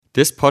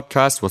This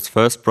podcast was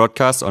first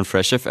broadcast on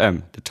Fresh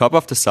FM, the top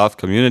of the South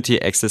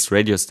community access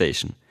radio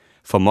station.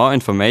 For more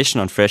information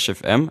on Fresh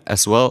FM,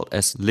 as well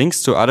as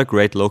links to other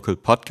great local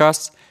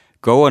podcasts,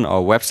 go on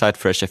our website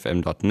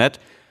freshfm.net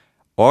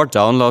or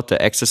download the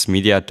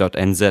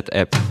accessmedia.nz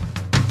app.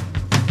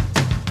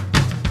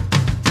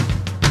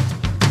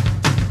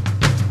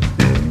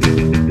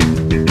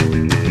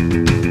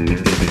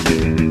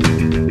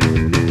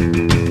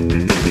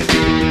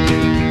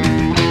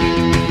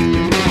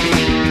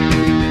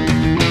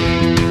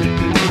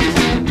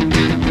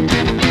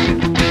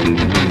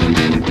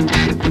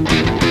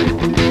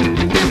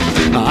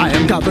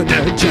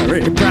 Governor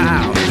Jerry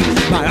Brown,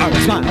 my heart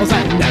smiles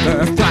and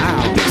never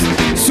frowns.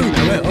 Soon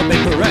I will be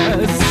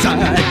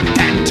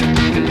president.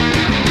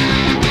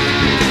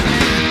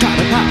 Tide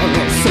of power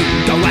will soon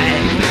go away.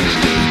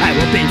 I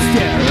will be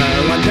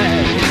fairer one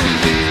day.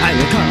 I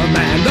will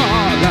command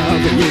all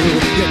of you.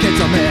 Your kids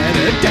are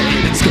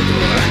meditating in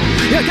school.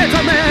 Your kids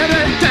are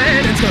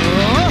meditating in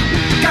school.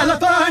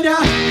 California,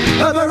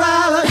 over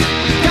Alice.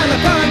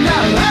 California,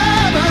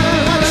 over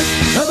Alice.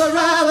 Over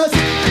Alice.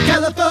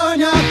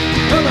 California,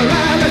 over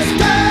Alice.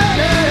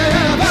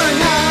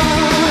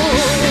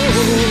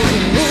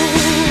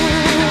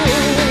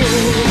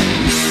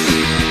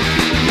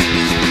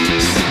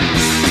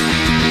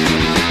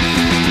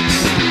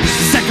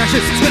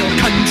 Fascists will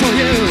control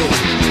you,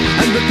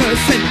 100%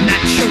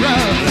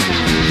 natural.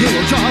 You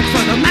will jog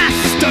for the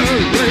master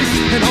race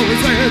and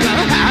always wear the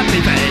happy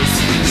face.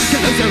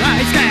 Close your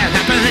eyes, can't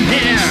happen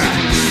here.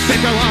 They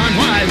go on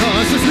while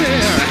horses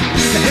rear.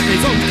 The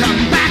hippies won't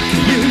come back,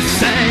 you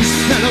say.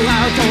 Mellow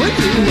out or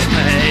you will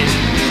pay.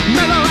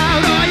 Mellow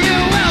out or you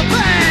will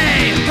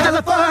pay.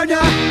 California,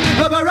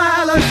 over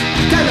Alice.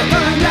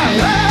 California,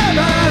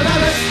 over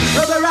Alice.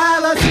 Over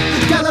Alice.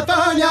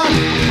 California,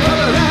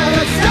 over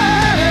Alice.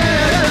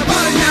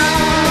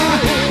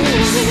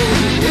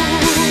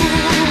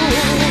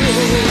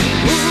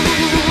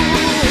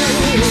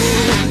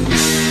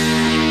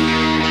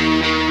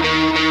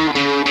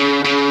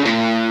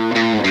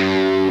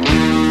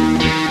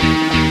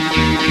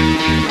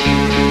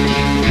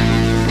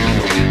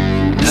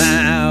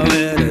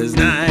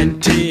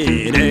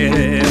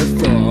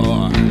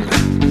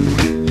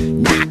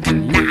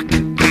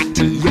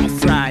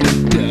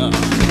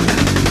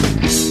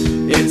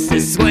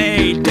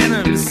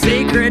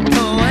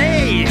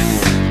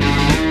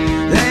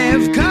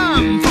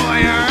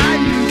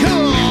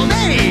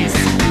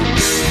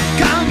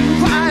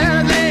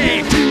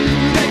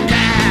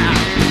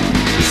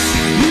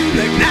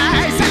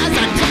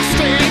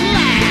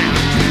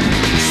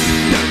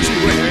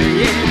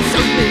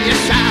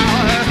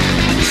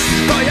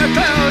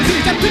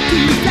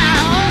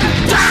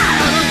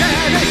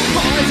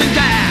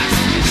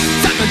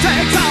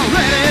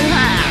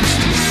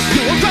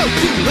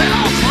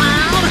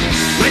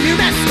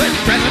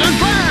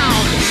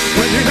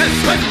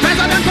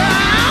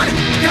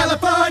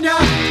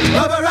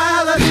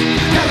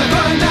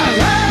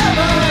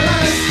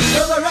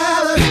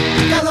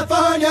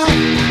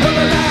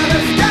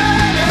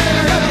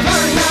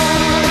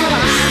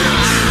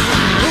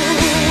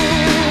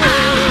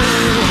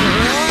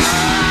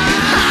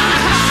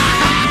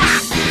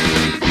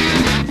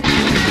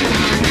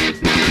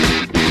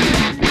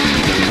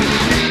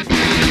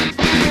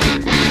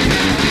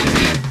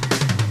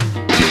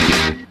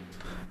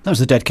 That was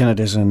the Dead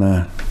Kennedys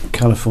in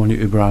California,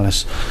 Uber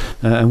Alice.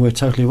 And we're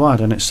totally wired,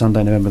 and it's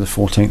Sunday, November the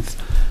 14th.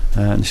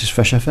 And this is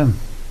Fresh FM.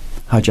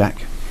 Hi,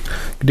 Jack.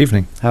 Good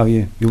evening. How are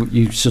you?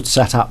 You sort of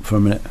sat up for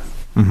a minute.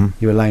 Mm-hmm.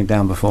 You were laying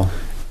down before.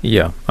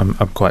 Yeah, I'm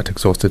quite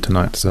exhausted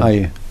tonight. So. Are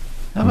you?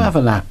 Have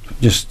a nap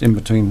just in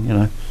between, you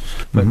know.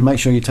 But make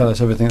sure you tell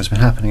us everything that's been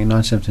happening in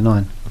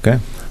 1979.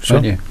 Okay, sure.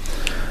 Won't you?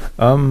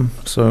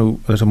 So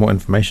a little more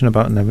information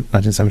about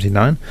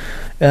 1979.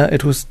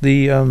 It was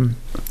the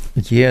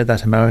year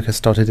that America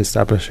started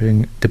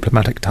establishing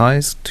diplomatic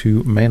ties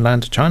to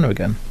mainland China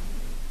again.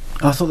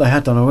 I thought they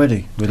had done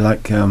already with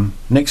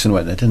Nixon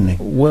went there, didn't he?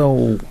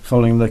 Well,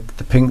 following the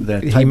table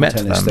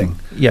tennis thing.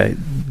 Yeah,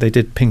 they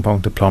did ping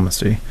pong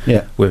diplomacy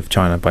with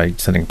China by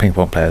sending ping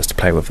pong players to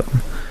play with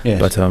them. Yes.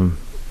 But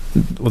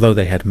although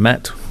they had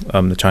met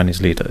the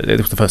Chinese leader, it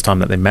was the first time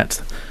that they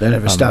met. They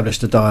never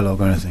established a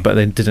dialogue or anything. But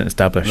they didn't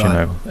establish,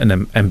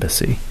 an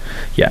embassy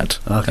yet.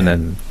 Okay. And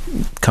then,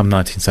 come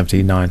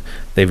 1979,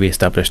 they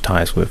re-established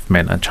ties with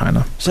mainland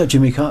China. So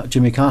Jimmy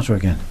Carter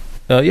again.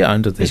 Yeah,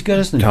 under the good,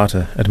 isn't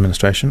Carter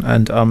administration,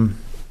 and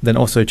then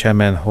also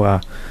Chairman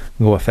Hua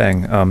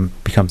Guofeng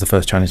becomes the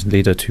first Chinese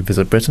leader to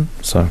visit Britain.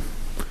 So,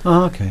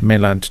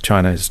 mainland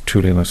China is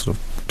truly sort of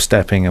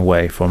stepping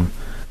away from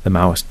the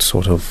Maoist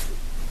sort of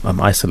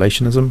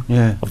isolationism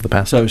of the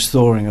past. So it's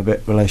thawing a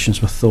bit,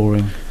 relations were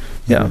thawing.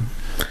 Yeah.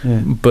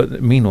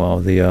 But meanwhile,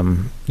 the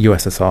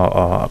USSR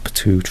are up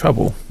to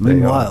trouble.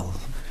 Meanwhile,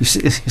 it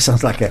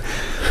sounds like a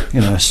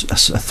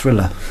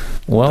thriller.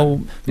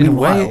 Well, in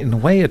a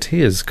way, it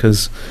is,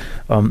 because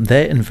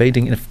they're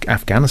invading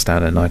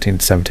Afghanistan in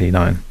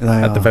 1979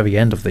 at the very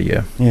end of the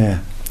year. Yeah,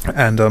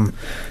 and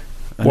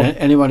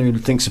anyone who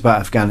thinks about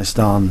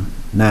Afghanistan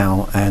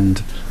now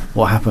and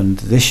what happened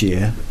this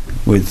year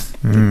with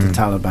the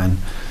Taliban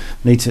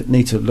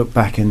need to look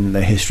back in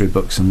their history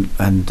books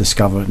and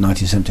discover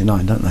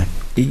 1979, don't they?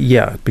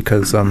 Yeah,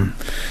 because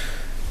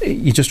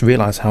you just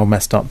realise how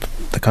messed up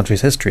the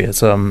country's history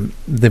is.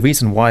 The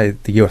reason why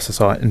the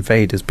USSR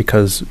invade is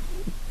because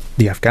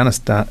the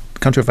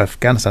country of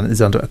Afghanistan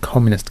is under a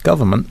communist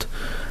government,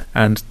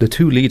 and the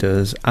two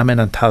leaders, Amin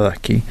and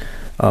Taraki,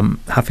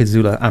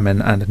 Hafizullah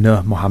Amin and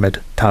Nur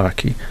Mohammed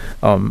Taraki,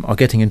 are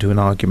getting into an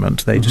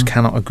argument. They just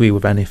cannot agree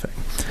with anything.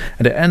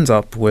 And it ends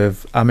up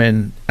with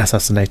Amin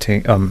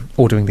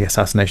ordering the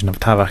assassination of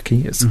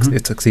Taraki.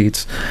 It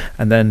succeeds.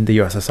 And then the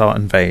USSR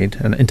invade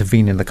and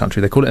intervene in the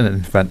country. They call it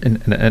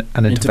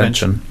an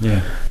intervention.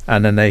 Yeah.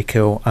 And then they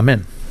kill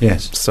Amin.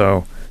 Yes.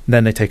 So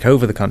then they take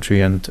over the country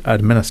and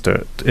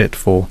administer it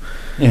for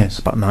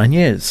about 9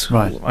 years.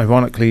 Right.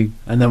 Ironically.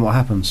 And then what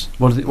happens?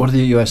 What did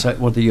the US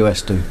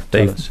do?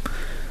 Tell us.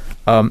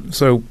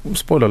 So,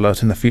 spoiler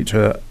alert, in the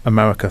future,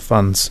 America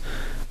funds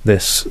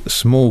this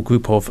small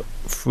group of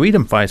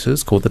freedom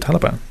fighters called the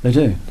Taliban. They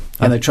do.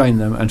 And they train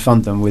them and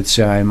fund them with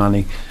CIA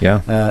money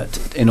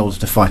in order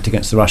to fight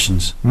against the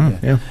Russians.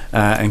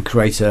 And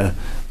create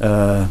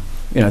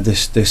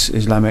this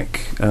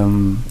Islamic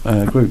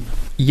group.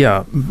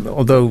 Yeah,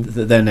 although...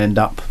 That then end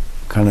up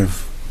kind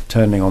of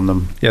turning on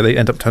them. Yeah, they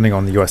end up turning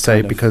on the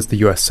USA because the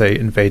USA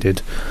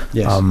invaded,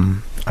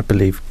 I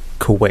believe,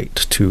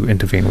 Kuwait to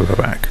intervene with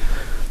Iraq.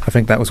 I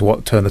think that was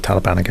what turned the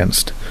Taliban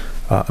against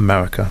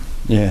America.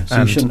 Yeah,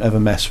 so you shouldn't ever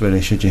mess,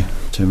 really, should you,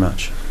 too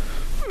much?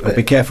 But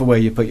be careful where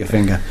you put your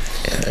finger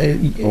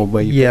or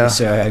where you put your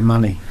CIA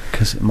money,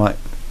 because it might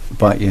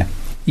bite you.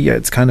 Yeah,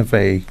 it's kind of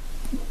a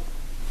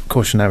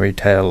cautionary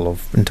tale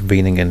of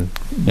intervening in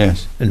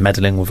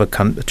meddling with a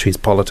country's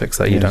politics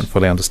that you don't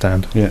fully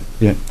understand. Yeah.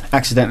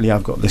 Accidentally,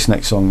 I've got this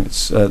next song.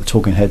 It's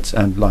Talking Heads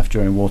and Life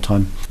During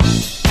Wartime.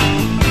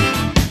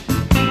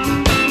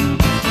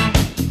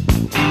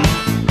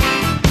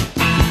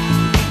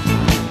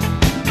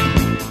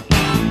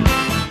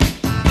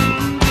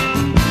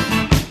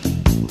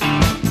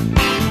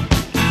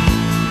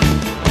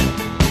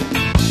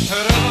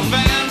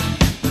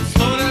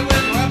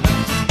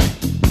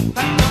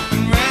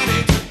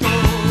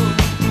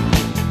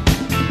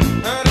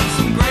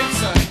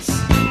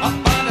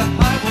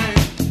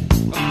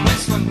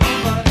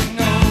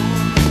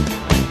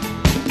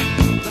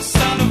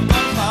 Sound of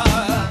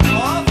gunfire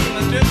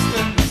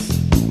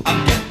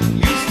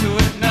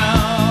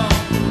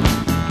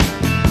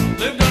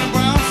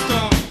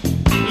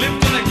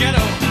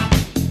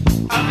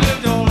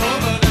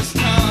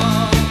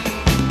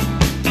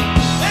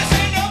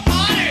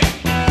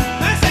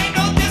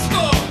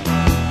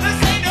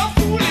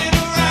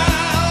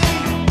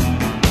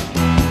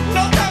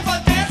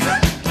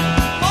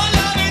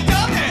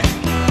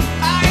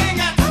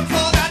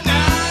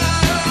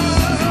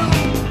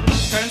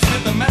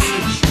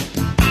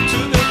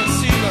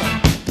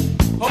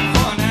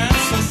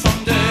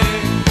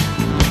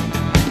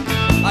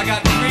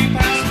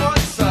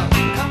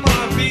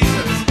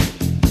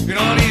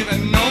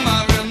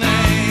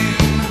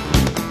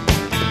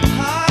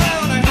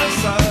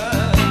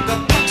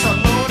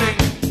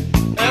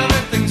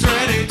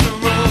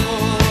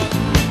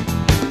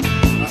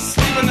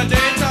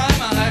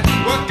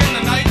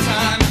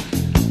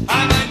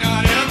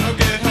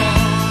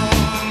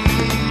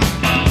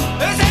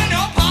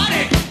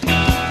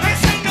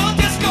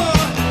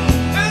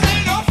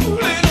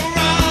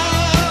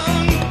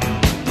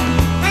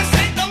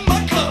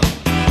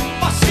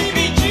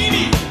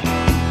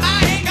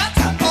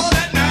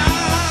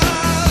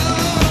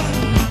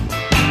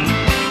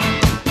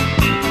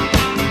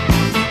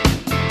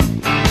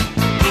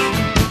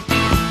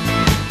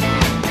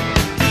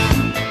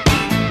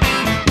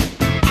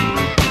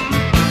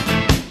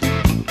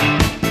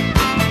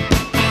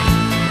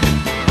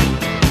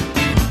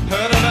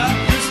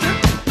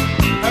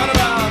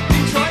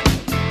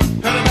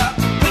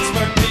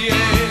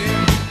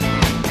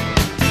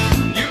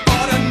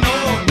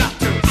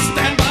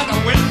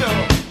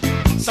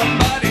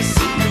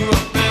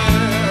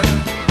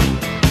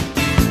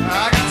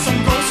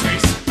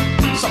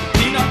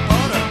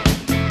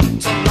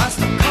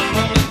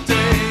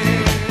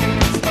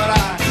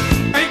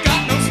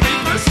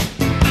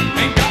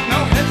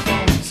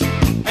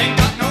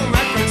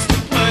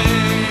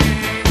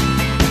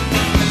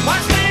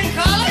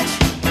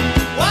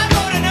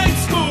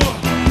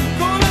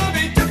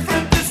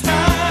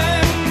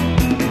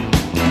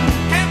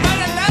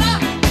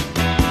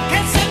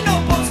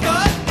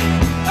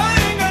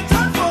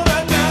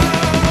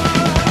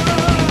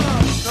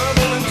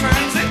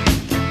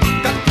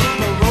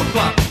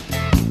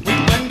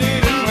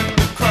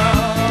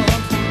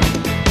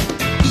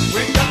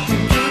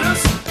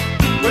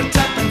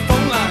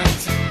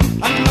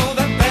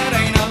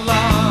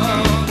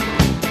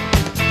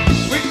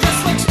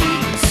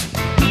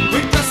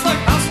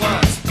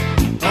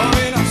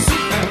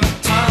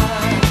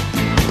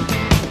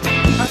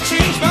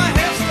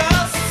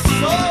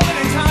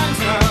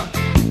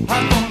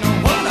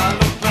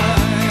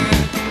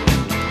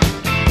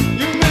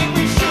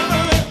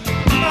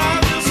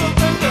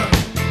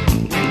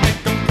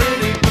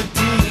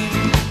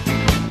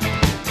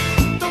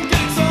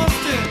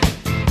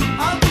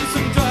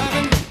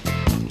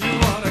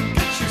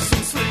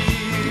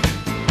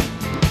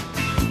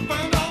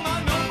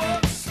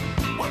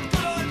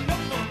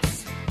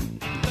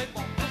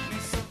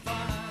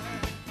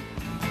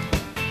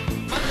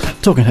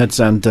Talking Heads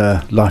and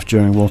Life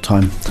During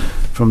Wartime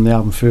from the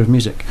album Fear of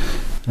Music.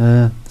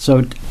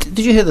 So, did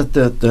you hear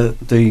the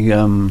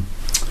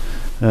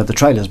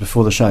trailers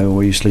before the show, or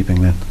were you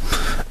sleeping then?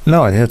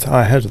 No, I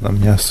heard of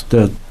them. Yes.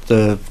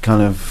 The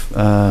kind of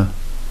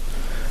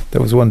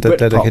there was one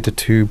dedicated Britpop.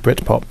 To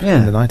Britpop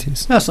in the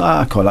 90s. Yes,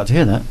 I quite like to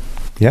hear that.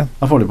 Yeah,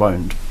 I probably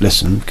won't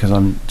listen because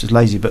I'm just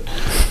lazy, but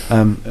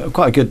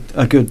quite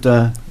a good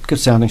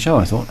sounding show,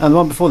 I thought. And the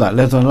one before that,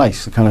 Leather and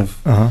Lace, the kind of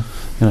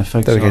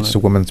dedicated to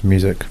women's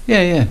music.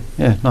 Yeah,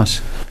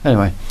 nice.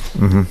 Anyway,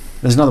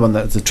 there's another one,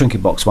 the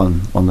Trinket Box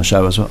one on the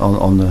show as well,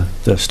 on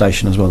the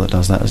station as well, that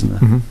does that, isn't there?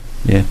 Mm-hmm.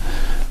 Yeah.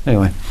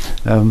 Anyway,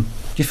 do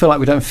you feel like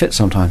we don't fit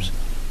sometimes?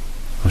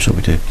 I'm sure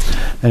we do.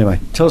 Anyway,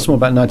 tell us more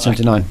about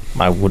 1979.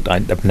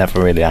 I've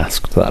never really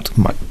asked that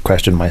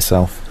question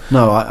myself.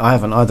 No, I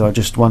haven't either. I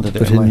just wondered it.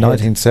 But in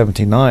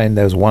 1979,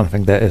 there's one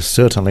thing that is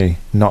certainly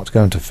not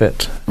going to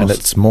fit, and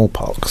it's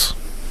smallpox.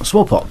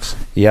 Smallpox?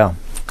 Yeah.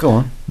 Go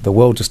on. The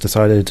world just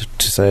decided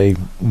to say,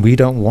 we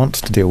don't want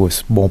to deal with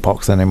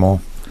smallpox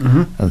anymore.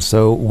 Mm-hmm. And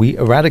so we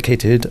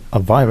eradicated a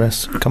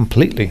virus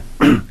completely.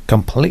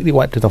 Completely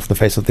wiped it off the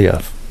face of the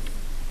earth.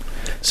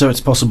 So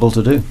it's possible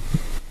to do?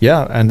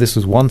 Yeah, and this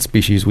was one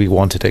species we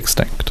wanted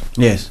extinct.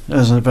 Yes, it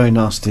was a very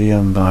nasty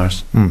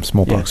virus.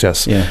 Smallpox,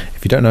 yes. Yeah.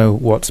 If you don't know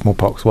what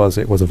smallpox was,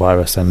 it was a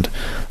virus, and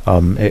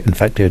it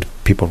infected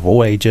people of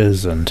all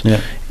ages, and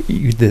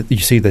you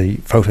see the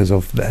photos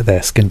of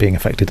their skin being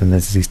affected, and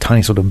there's these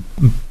tiny sort of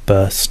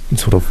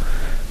bursts, sort of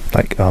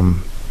like,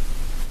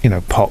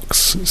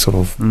 pox, sort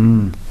of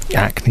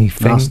acne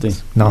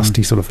things.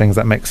 Nasty sort of things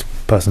that makes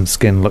person's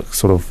skin look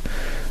sort of,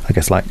 I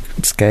guess, like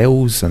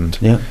scales, and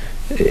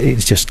it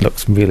just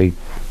looks really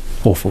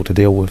awful to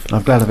deal with.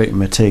 I'm glad I've eaten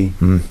my tea.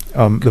 There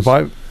was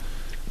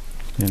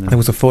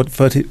a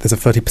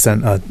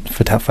 30%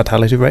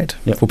 fatality rate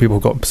for people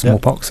who got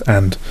smallpox,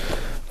 and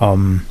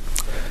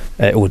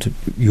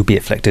you'll be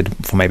afflicted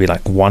for maybe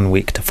like 1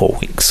 week to 4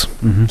 weeks.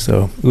 Mm-hmm.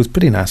 So it was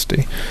pretty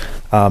nasty.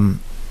 And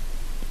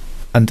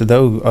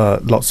though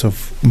lots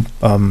of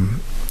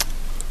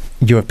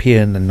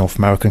European and North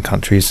American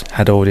countries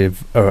had already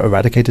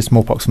eradicated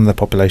smallpox from their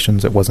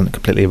populations, it wasn't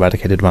completely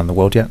eradicated around the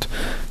world yet.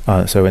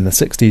 So in the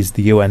 60s,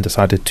 the UN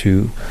decided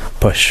to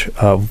push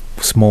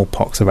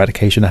smallpox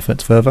eradication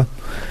efforts further,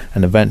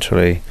 and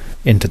eventually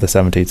into the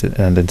 70s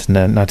and into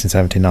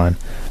 1979,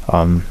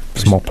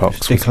 smallpox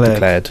was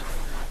declared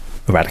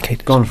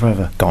eradicated. Gone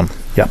forever. Gone.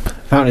 Yep.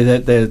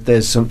 Apparently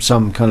there's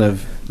some kind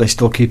of, they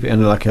still keep it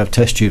in like a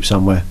test tube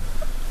somewhere,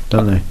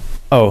 don't they?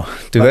 Oh,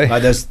 do they?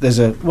 Like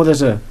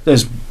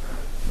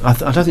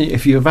I don't think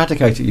if you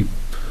eradicate it,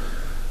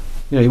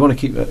 you want to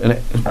keep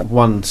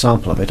one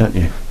sample of it, don't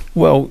you?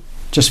 Well,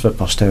 just for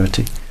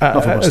posterity.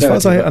 As far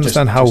as I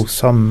understand how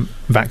some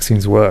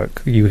vaccines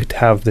work, you would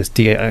have this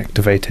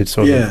deactivated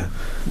sort of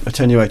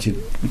attenuated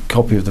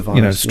copy of the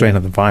virus, strain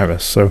of the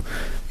virus. So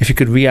if you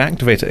could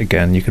reactivate it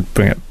again, you could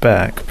bring it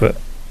back.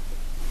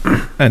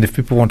 And if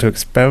people want to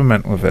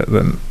experiment with it,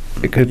 then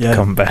it could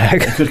come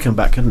back. It could come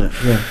back, couldn't it?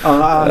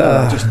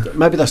 Yeah.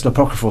 Maybe that's an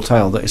apocryphal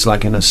tale that it's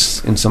like in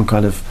some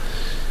kind of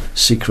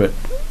secret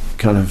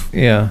kind of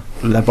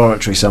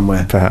laboratory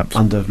somewhere, perhaps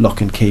under lock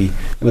and key,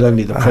 with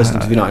only the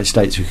President of the United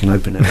States who can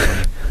open it.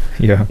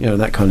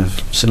 That kind of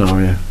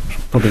scenario.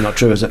 Probably not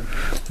true, is it?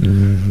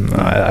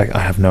 I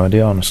have no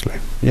idea, honestly.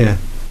 Yeah.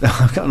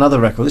 I've got another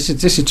record. This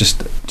is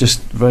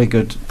just very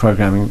good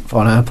programming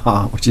on our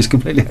part, which is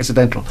completely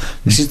accidental.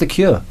 This is The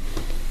Cure.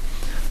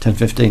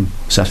 10:15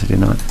 Saturday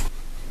night.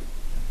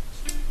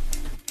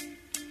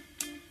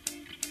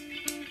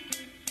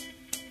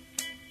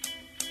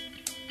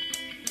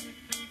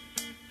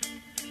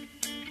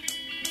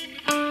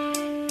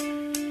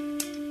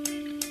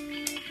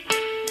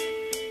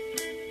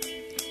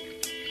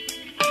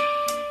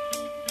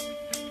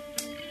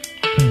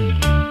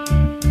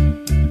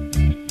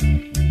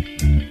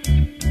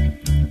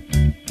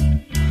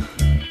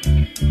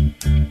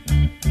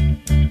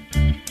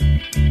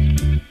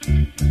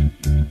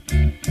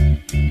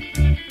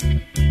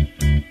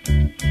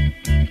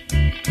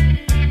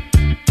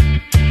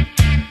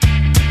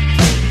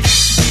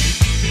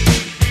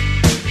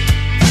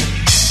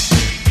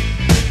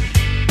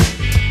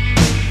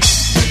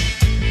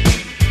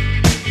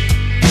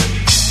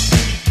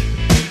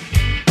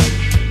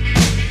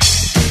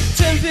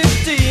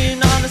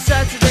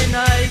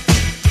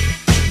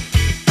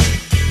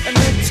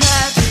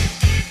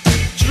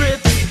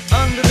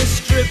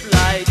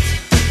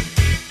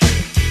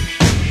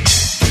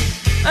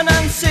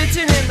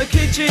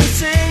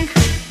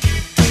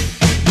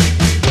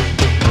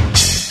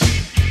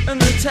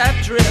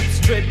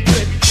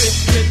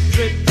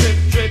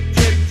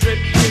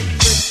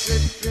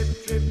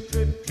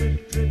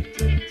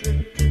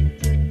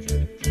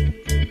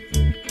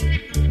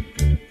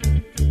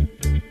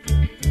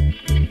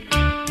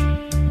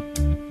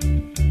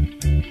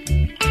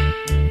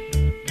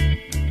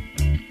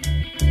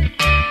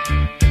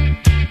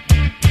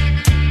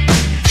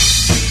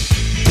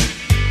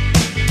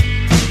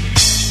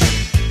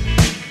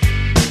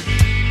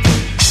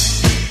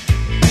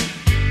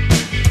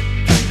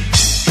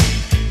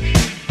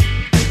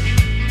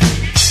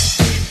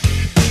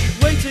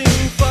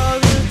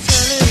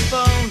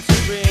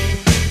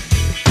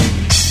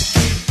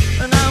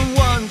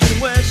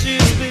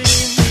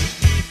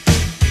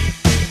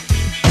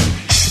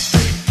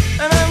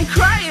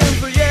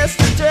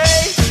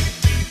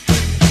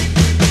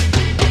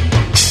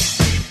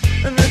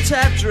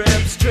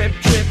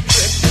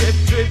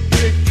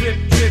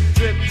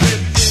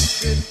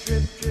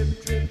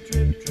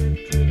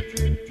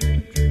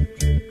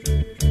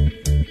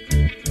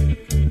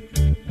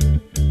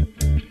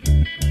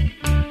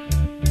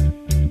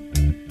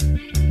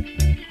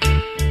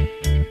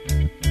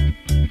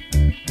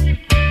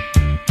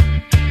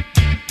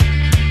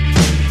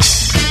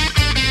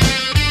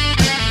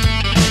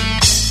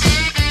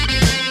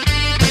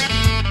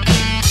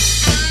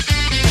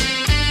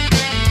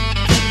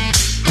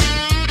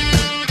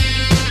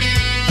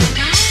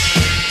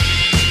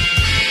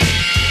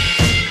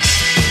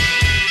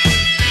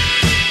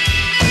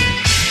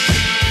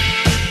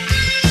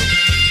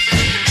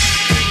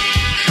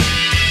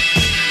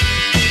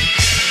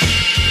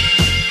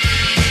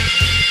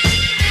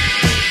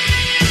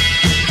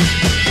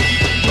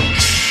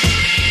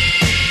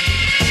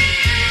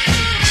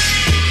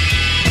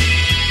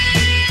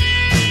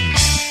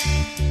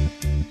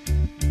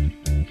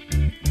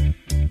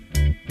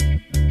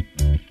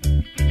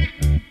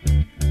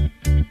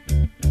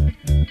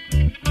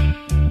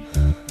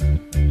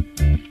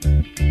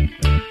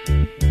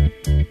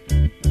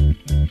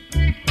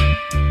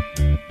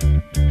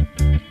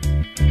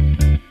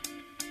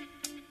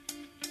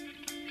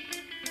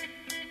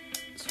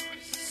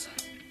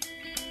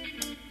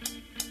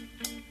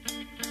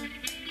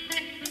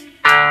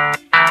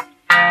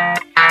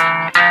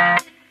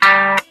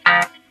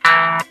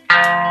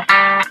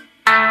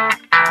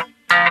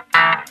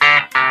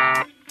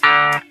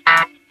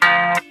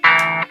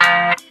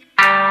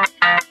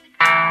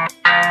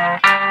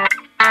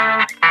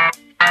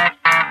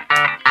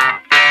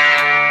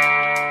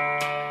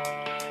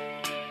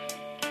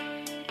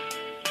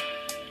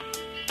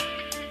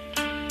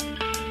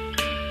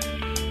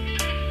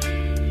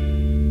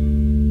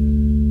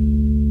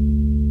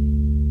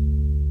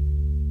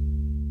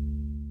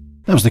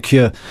 That was The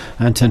Cure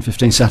and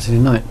 10:15 Saturday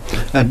Night.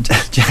 And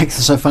Jack, it's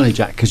so funny,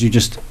 Jack, because you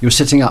were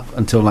sitting up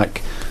until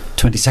like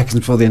 20 seconds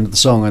before the end of the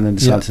song and then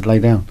decided to lay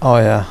down. Oh,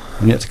 yeah.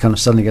 And you had to kind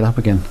of suddenly get up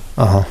again.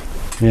 Uh-huh.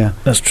 Yeah.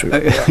 That's true.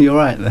 You're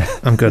right there.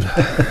 I'm good.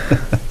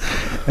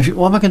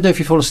 What am I going to do if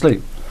you fall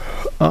asleep?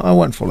 I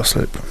won't fall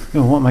asleep.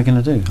 Yeah, what am I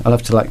going to do? I'll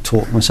have to like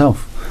talk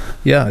myself.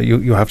 Yeah,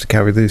 you'll have to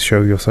carry the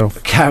show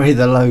yourself. Carry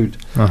the load.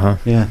 Uh-huh.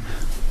 Yeah.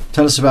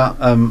 Tell us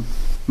about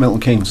Milton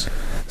Keynes.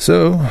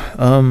 So,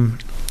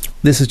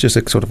 this is just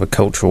a sort of a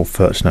cultural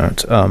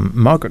footnote.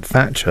 Margaret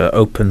Thatcher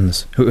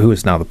opens, who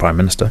is now the Prime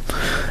Minister,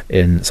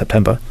 in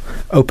September,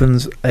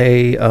 opens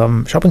a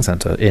shopping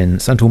centre in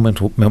central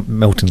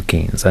Milton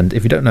Keynes. And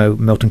if you don't know,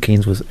 Milton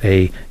Keynes was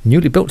a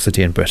newly built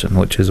city in Britain,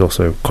 which is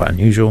also quite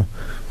unusual.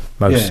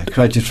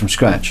 Created from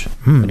scratch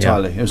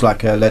entirely. Yeah. It was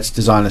like let's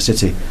design a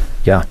city.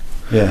 Yeah.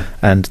 Yeah.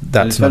 And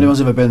that's... If anyone's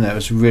ever been there, it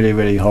was really,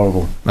 really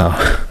horrible.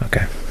 Oh,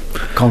 okay.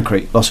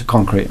 Concrete, lots of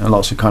concrete, and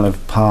lots of kind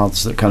of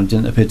paths that kind of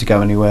didn't appear to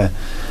go anywhere.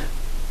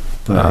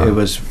 But it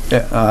was,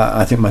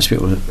 I think most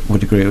people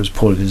would agree it was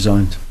poorly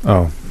designed.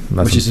 Oh,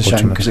 that's which is a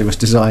shame because it was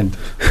designed.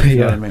 You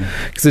know what I mean?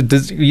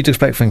 Because you'd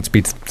expect things to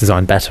be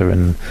designed better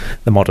in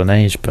the modern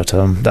age, but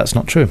that's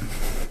not true.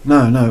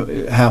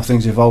 No, how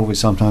things evolve is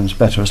sometimes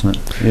better, isn't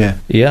it?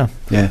 Yeah.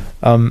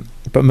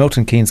 But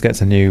Milton Keynes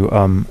gets a new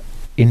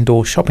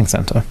indoor shopping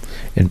centre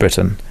in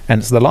Britain,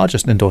 and it's the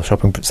largest indoor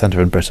shopping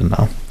centre in Britain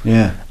now.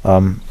 Yeah.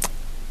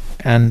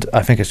 And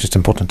I think it's just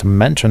important to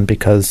mention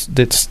because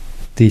it's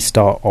the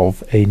start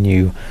of a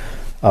new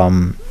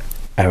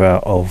era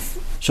of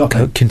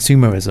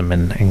consumerism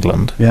in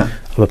England. Yeah.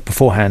 But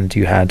beforehand,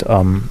 you had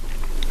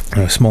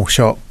small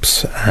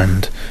shops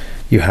and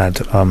you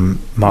had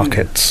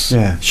markets.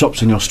 Yeah,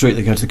 shops in your street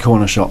that go to the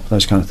corner shop,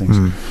 those kind of things.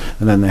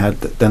 And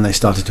then they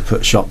started to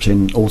put shops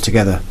in all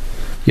together.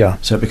 Yeah.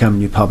 So it became a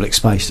new public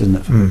space, didn't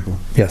it, for people?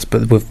 Yes,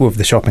 but with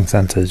the shopping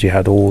centres, you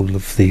had all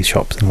of these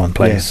shops in one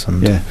place,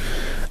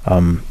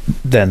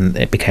 then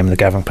it became the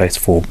gathering place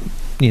for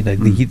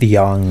the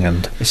young,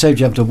 and it saved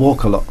you having to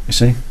walk a lot. You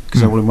see, because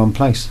they're all in one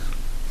place.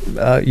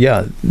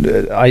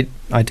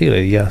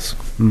 Ideally, yes.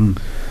 And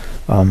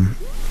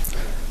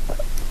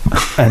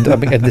I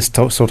mean, this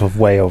sort of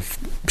way of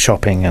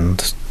shopping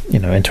and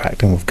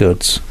interacting with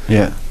goods,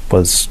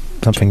 was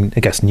something I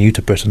guess new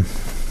to Britain.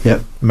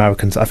 Yep.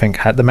 Americans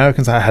had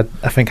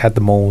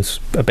the malls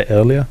a bit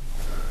earlier.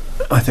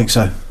 I think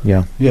so.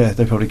 Yeah. Yeah,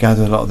 they probably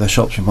gathered a lot of their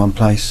shops in one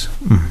place.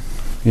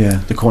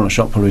 Yeah, the corner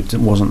shop probably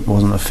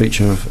wasn't a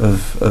feature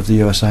of the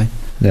USA.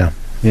 Yeah.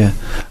 Yeah.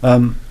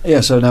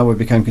 So now we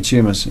became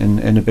consumers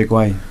in a big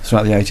way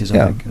throughout the 80s.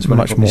 I think that's when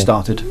it probably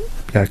started.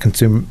 Yeah,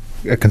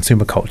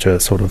 consumer culture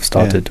sort of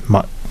started.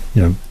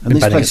 And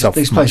these places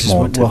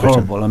were Britain.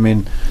 horrible. I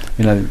mean,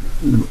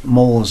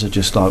 malls are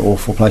just like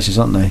awful places,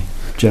 aren't they?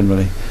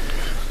 Generally,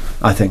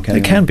 I think they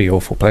can be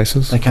awful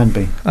places. They can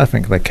be. I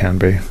think they can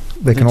be.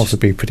 They can also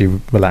be pretty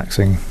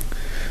relaxing.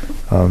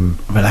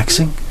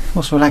 Relaxing?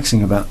 What's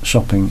relaxing about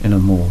shopping in a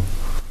mall?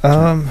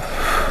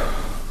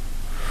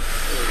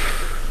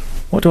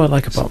 What do I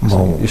like about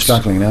malls? You're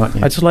struggling now, aren't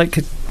you? I just like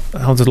it.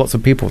 There's lots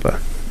of people there.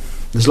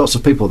 There's lots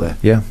of people there.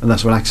 Yeah, and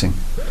that's relaxing.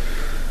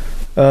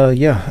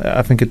 Yeah,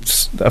 I think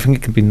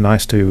it can be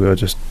nice to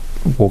just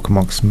walk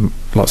amongst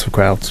lots of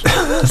crowds.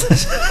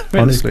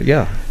 Really? Honestly,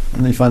 yeah.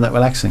 And you find that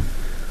relaxing?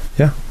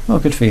 Yeah. Oh,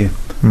 good for you.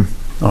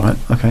 All right.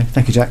 Okay.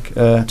 Thank you, Jack.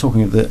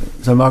 Talking of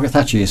so Margaret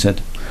Thatcher, you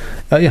said?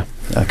 Yeah.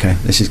 Okay.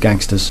 This is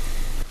Gangsters.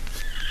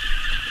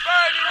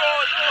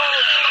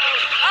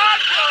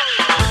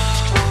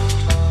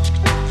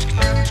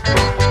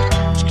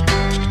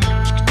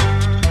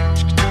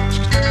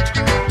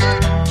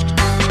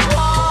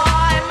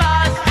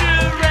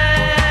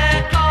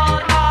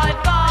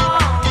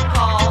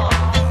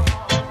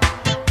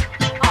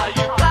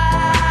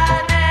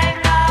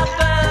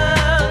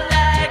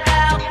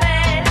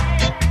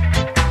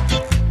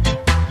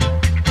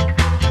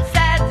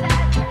 Said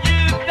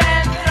you've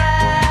been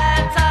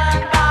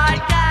threatened by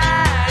gangs.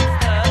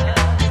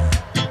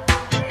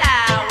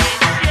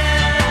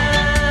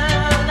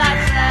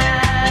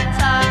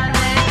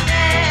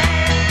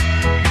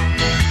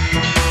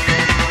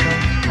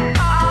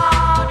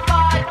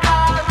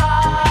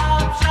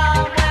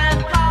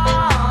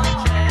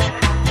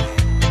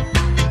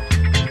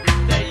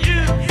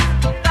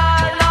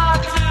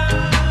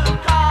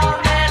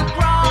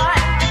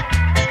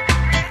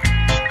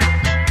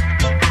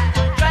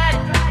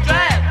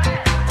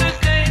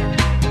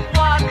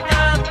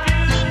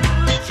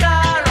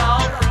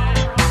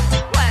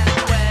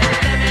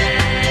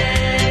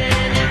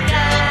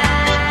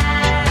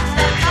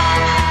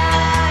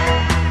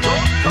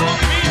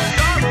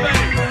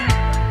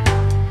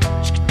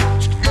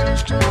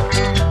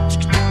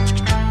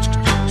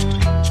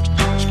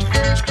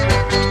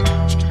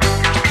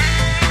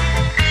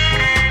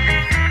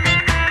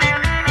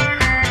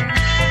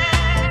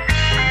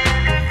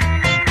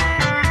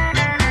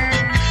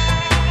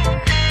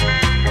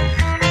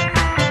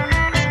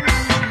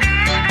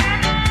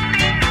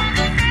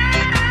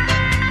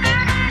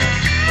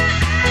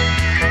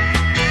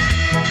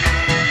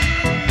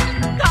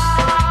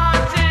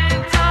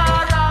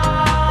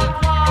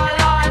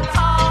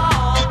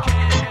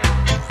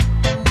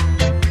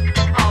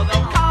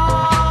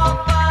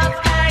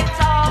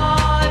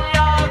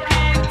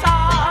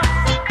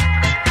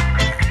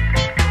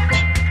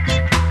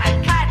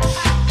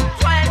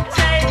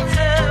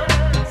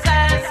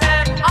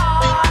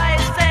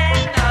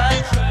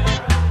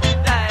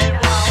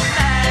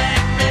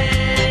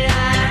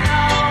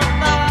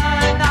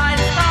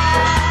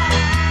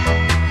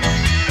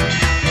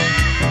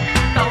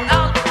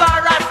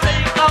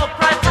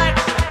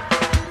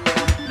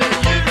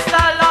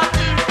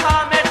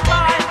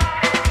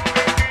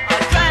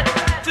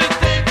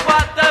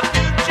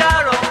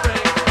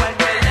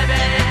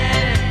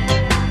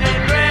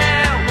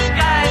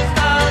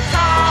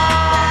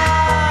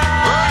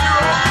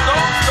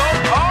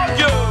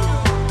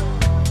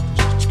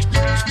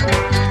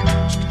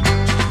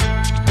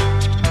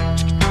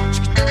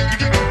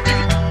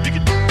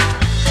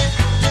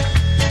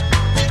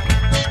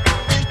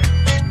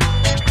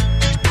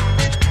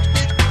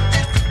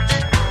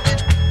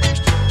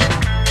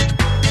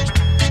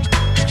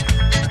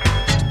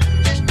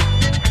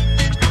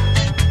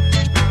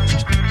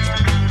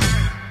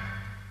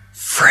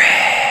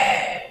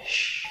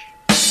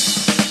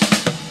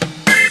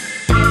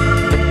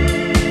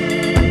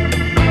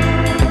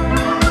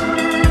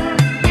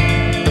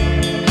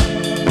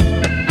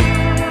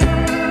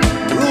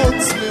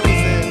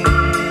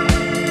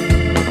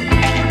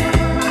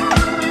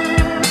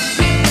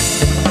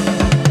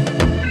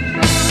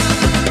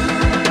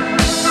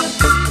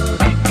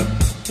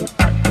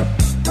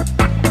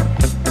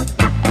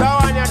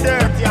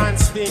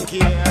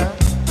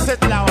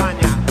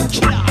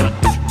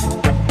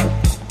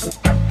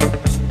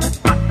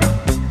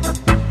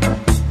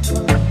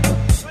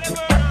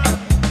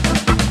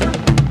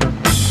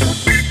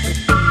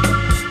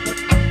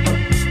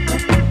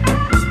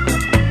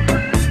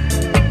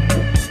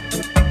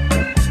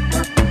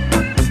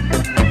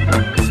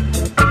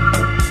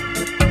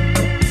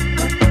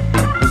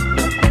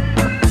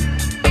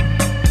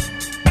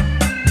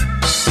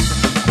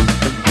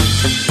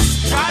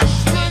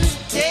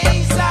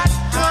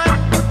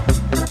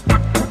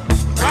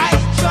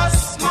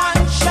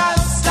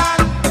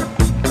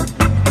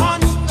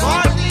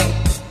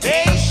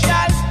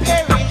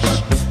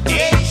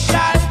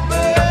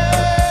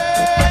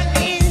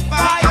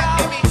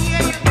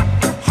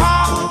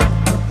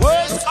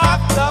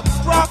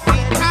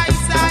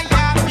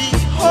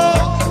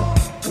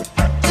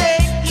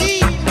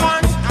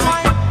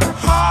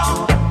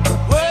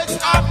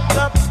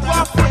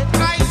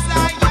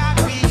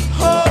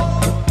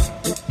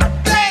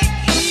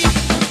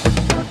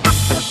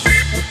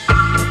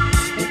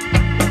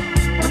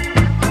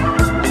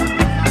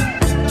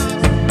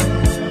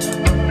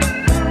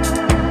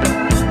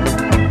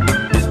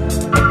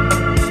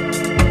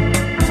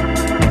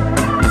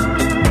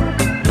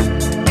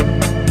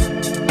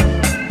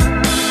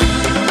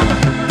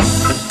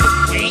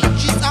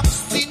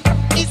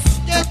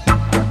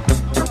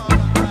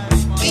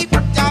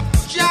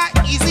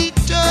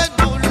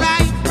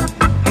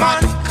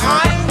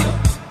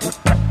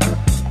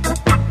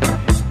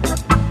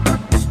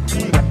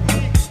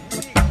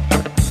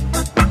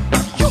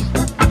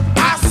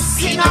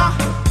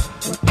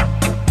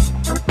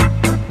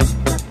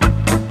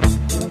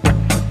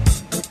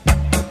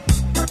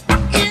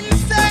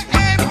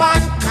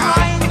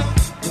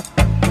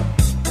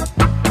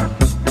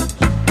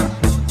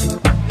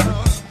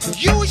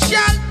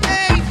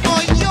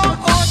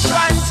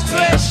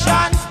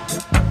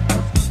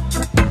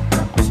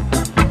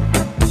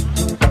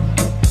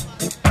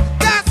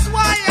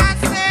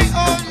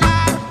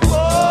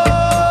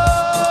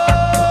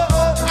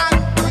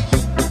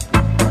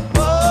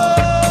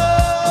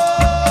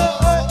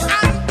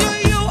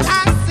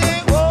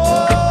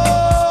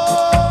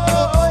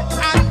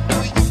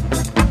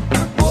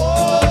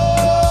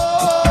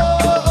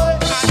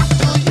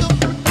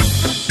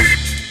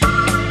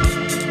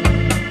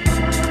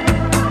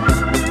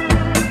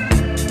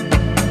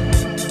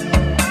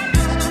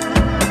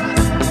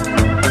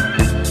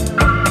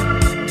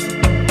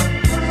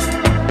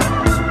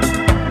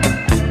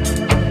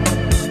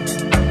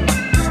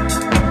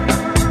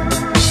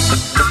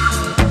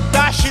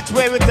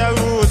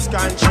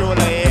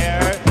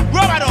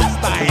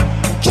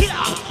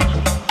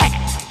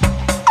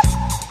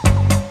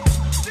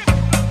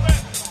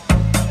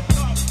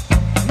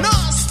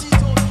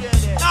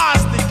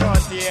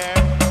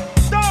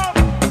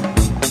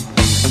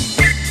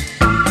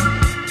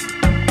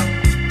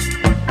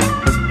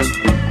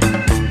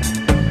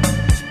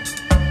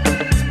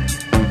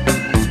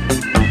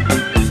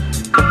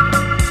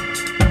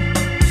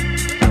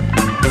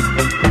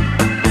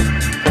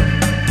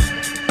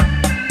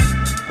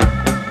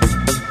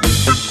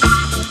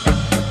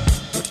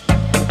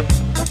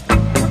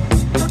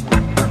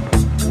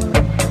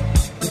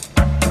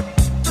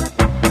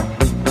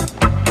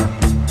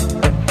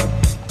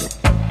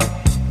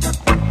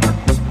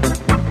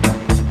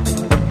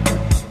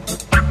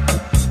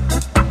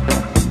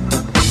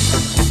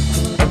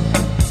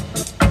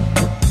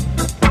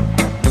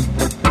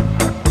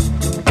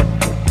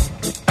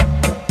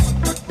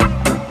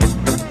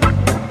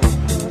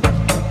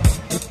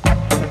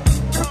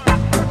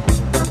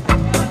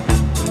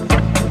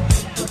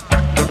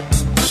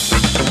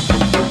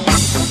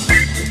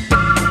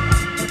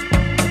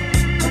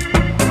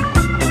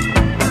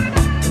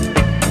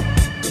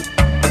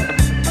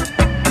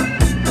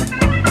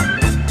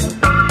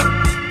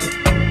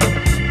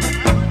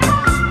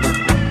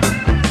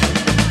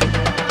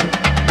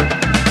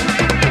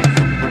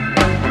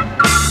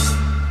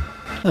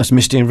 That's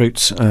Misty and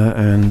Roots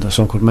and a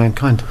song called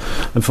Mankind.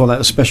 And before that,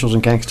 the Specials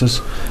and Gangsters.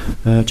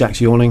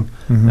 Jack's yawning.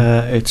 Mm-hmm.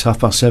 It's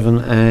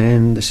 7:30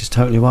 and this is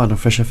Totally Wild on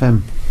Fresh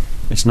FM.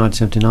 It's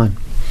 1979.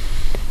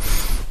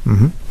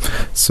 Mm-hmm.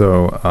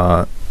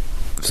 So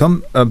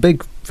a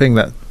big thing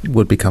that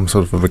would become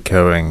sort of a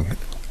recurring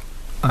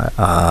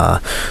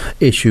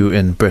issue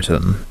in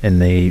Britain in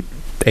the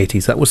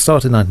 80s, that was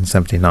started in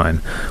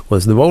 1979,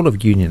 was the role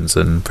of unions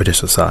in British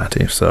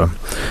society. So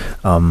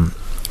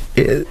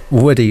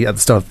already at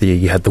the start of the year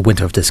you had the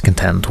winter of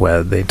discontent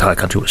where the entire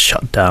country was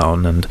shut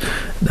down and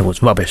there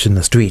was rubbish in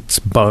the streets,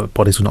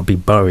 bodies would not be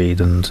buried,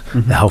 and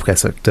the healthcare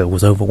sector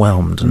was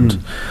overwhelmed,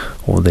 and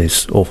all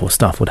this awful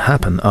stuff would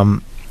happen.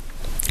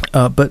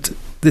 But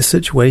this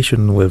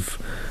situation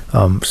with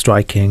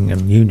striking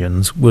and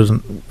unions was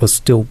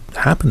still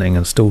happening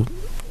and still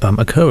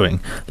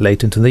occurring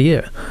late into the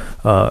year.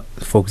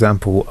 For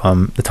example,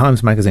 the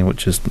Times magazine,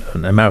 which is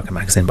an American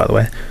magazine by the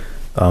way,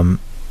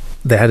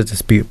 they had a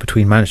dispute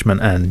between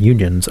management and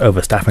unions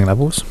over staffing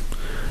levels,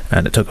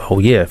 and it took a whole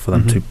year for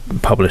them to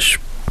publish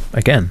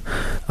again.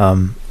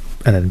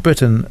 then in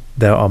Britain,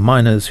 there are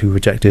miners who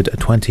rejected a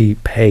 20%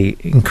 pay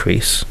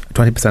increase,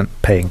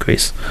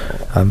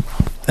 and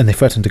they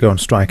threaten to go on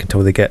strike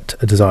until they get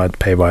a desired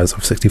pay rise of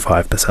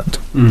 65%.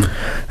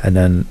 And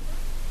then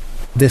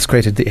this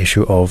created the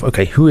issue of,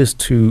 okay, who is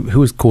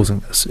causing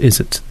this? Is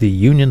it the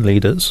union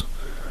leaders,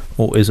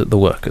 or is it the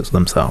workers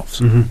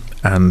themselves?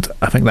 And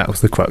I think that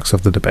was the crux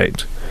of the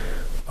debate.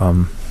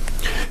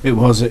 It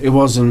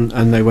wasn't,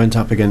 and they went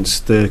up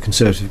against the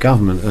Conservative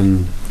government,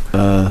 and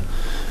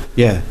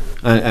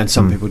and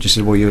some people just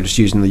said, well, you're just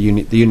using the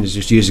union's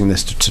just using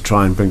this to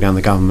try and bring down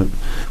the government,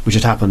 which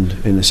had happened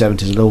in the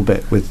 70s a little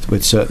bit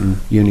with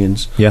certain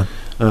unions.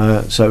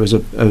 So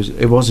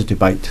it was a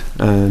debate,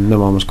 and no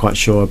one was quite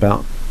sure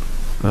about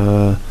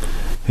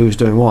who was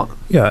doing what.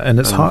 Yeah, and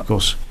it's hard, of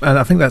course. And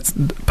I think that's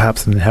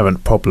perhaps an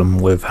inherent problem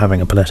with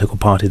having a political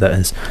party that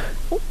has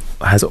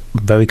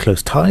very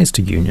close ties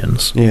to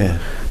unions.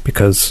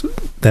 Because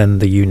then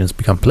the unions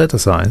become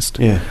politicized.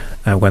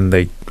 When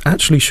they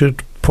actually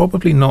should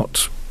probably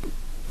not,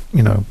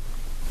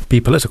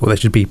 be political. They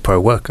should be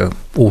pro-worker,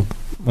 or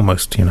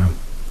almost, to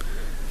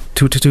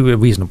a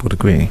reasonable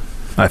degree.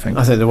 I think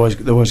there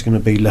was going to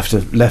be left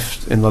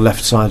in the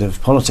left side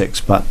of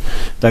politics, but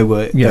they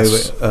were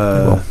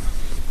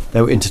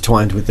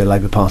intertwined with the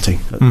Labour Party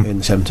in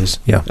the 70s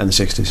and the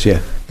 60s.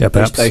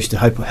 They used to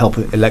help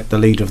elect the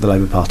leader of the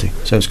Labour Party.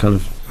 So it's kind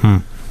of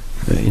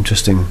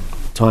interesting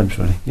times,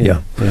 really.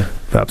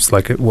 Perhaps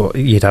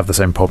you'd have the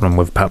same problem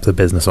with perhaps a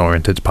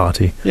business-oriented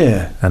party.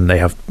 And they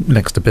have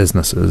links to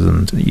businesses,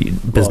 and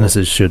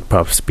businesses should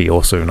perhaps be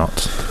also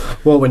not.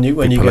 Well, when you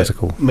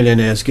get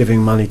millionaires giving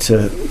money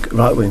to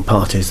right-wing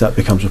parties, that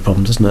becomes a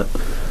problem, doesn't it?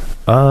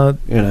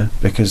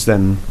 Because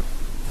then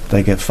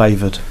they get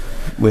favoured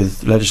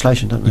with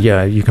legislation, don't they?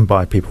 Yeah, you can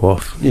buy people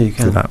off through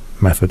that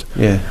method.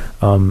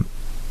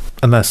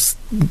 Unless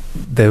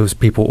those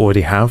people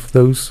already have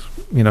those,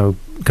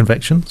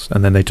 convictions,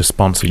 and then they just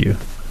sponsor you.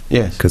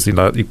 Because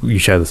you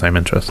share the same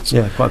interests.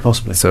 Quite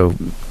possibly. So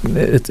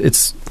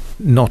it's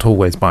not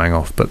always buying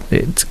off, but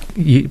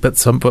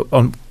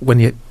when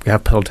you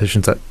have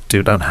politicians that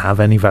don't have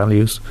any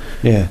values,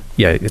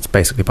 it's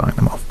basically buying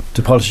them off.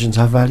 Do politicians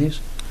have values?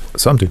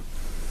 Some do.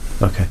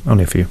 Okay.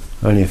 Only a few.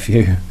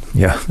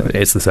 Yeah,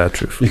 it's the sad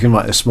truth. You can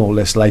write a small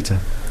list later.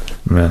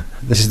 Yeah.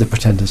 This is The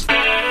Pretenders.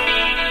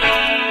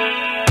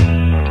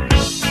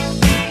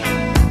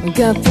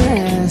 Got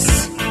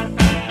brass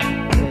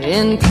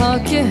in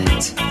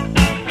pocket,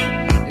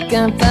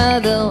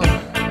 gunpowder,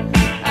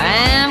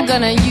 I'm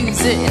gonna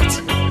use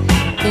it.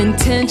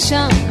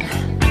 Intention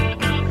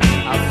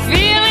of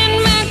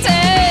feeling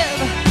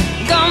mental,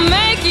 gonna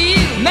make you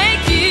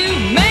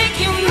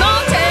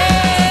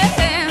notice.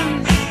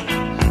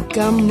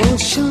 Got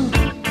motion,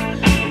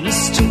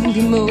 restrained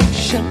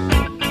emotion.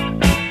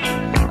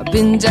 I've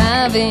been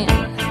diving,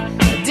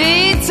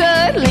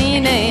 detour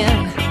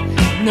leaning,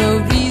 no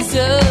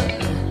reason,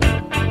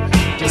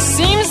 just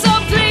seems so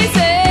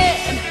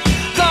pleasing.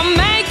 Gonna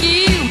make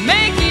you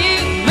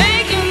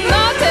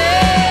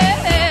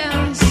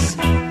notice.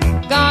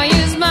 Gonna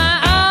use my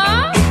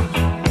arms,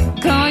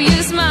 gonna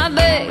use my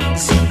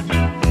legs,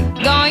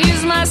 gonna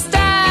use my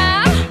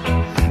style,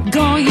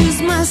 gonna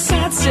use my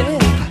side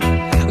step,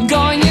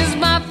 gonna use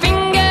my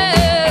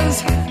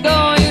fingers,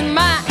 gonna use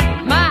my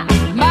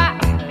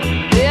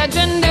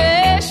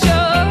imagination.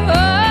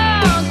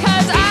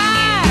 'Cause I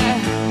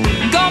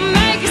gonna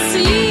make you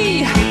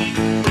see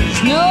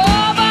there's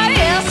nobody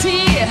else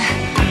here,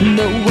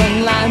 no one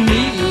like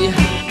me.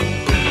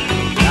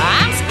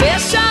 I'm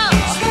special,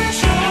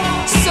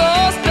 so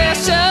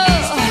special.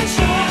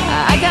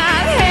 I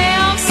gotta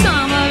have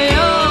some of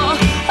your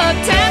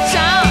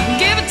attention.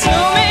 Give it to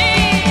me.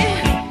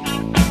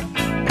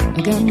 I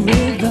got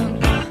rhythm,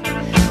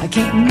 I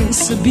can't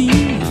miss a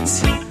beat.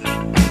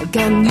 I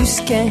got new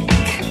skank,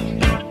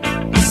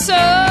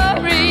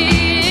 sorry.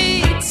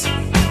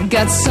 I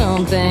got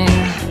something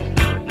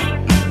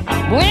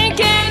I'm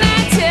winking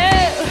at you.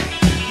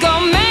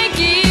 Gonna make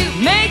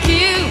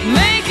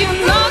you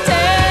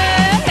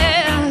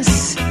notice.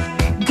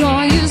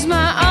 Gonna use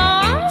my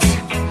arms,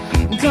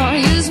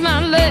 gonna use my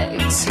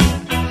legs,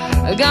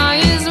 gonna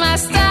use my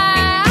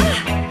style,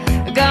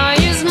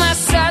 gonna use my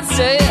side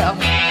step,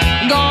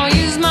 gonna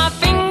use my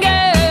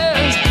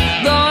fingers,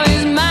 gonna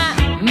use my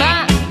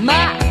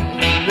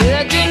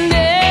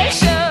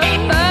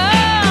imagination.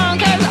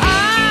 'Cause I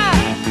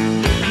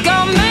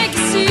gonna make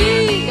you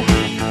see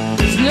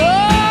there's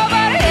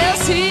nobody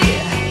else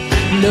here,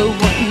 no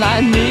one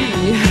like me.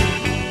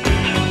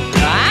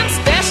 I'm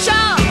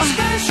special,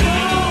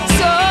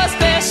 so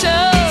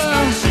special.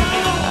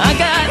 I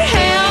gotta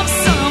have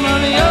some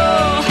of your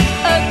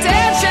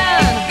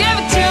attention. Give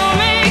it to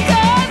me,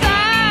 'cause I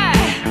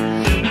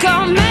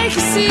gonna make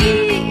you see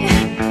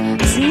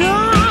there's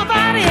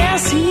nobody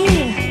else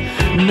here,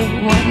 no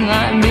one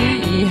like me.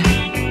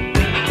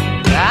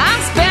 I'm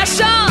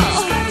special,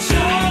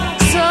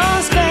 so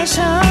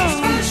special.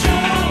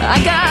 I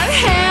gotta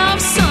have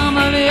some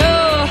of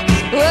your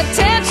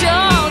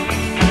attention.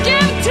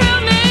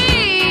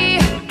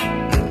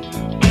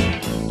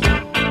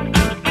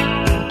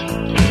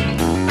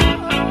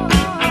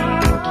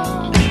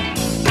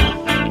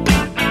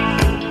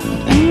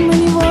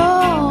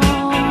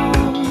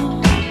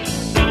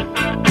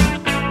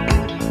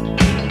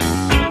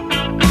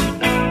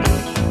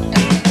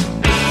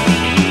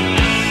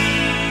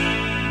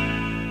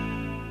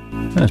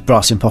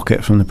 brass in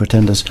pocket from the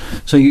Pretenders.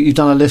 So you've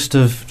done a list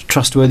of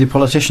trustworthy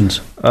politicians?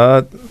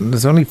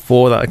 There's only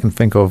 4 that I can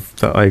think of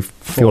that I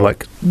feel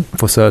like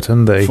for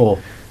certain they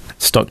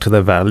stuck to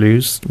their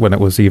values when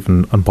it was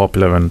even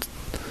unpopular and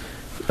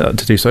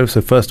to do so. So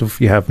first off,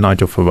 you have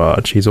Nigel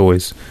Farage. He's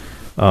always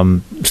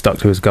stuck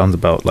to his guns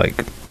about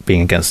like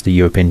being against the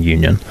European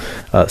Union.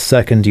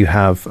 Second, you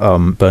have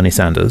Bernie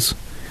Sanders.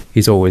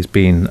 He's always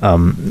been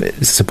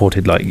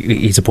supported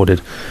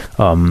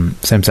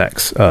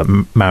same-sex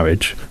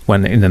marriage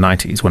when in the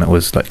 90s when it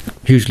was like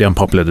hugely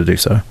unpopular to do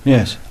so.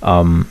 Yes.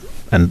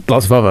 And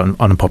lots of other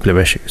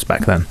unpopular issues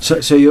back then.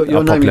 So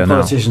you're naming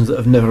politicians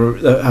that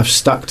have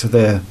stuck to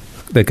their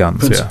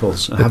guns,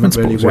 principles, and haven't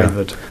really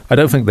wavered. I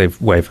don't think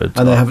they've wavered,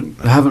 and they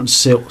haven't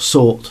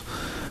sought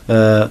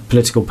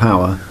political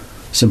power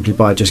simply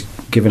by just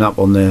giving up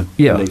on their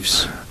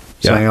beliefs.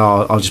 Saying,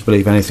 I'll just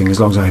believe anything as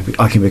long as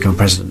I can become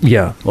president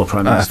or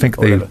prime minister. I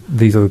think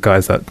these are the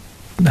guys that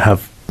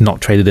have not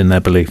traded in their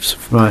beliefs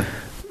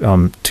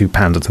to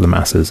pander to the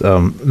masses.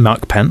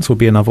 Mark Pence would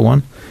be another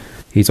one.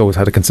 He's always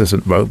had a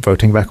consistent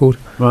voting record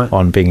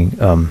on being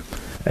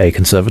a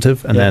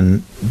conservative. And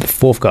then the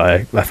fourth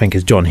guy, I think,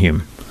 is John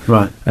Hume.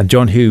 Right. And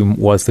John Hume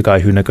was the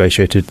guy who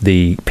negotiated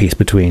the peace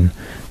between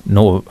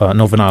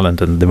Northern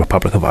Ireland and the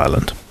Republic of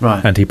Ireland.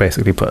 Right. And he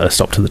basically put a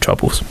stop to the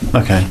Troubles.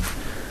 Okay.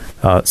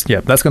 That's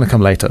going to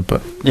come later,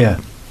 but... Yeah.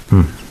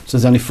 So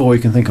there's only 4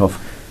 you can think of?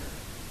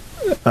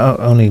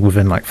 Only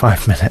within like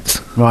 5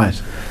 minutes.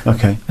 Right.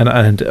 Okay.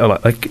 And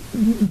like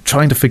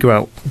trying to figure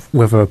out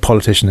whether a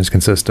politician is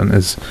consistent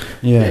is...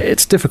 Yeah.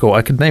 It's difficult.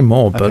 I could name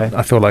more, but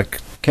I feel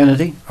like...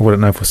 Kennedy? I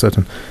wouldn't know for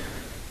certain.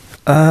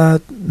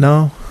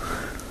 No.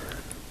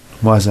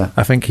 Why is that?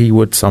 I think he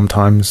would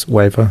sometimes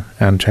waver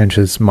and change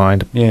his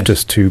mind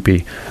just to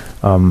be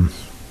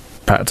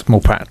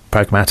more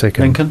pragmatic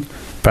and Lincoln?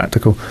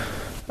 Practical.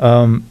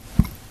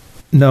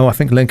 No, I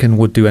think Lincoln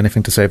would do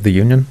anything to save the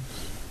Union.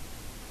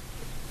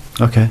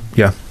 Okay.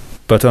 Yeah.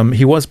 But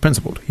he was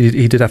principled.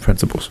 He did have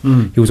principles.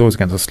 He was always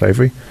against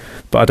slavery.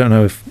 But I don't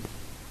know if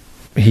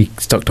he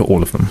stuck to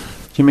all of them.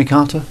 Jimmy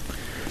Carter?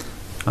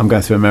 I'm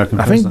going through American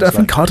presidents. I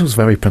think Carter was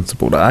very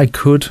principled. I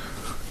could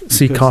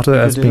see Carter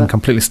as being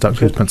completely stuck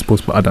to his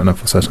principles, but I don't know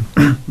for certain.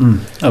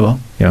 Oh, well.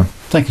 Yeah.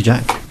 Thank you,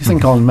 Jack. You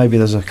think on maybe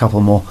there's a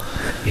couple more?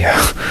 Yeah.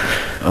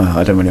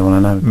 I don't really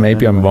want to know.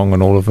 Maybe I'm wrong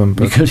on all of them.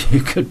 But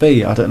you could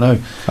be. I don't know.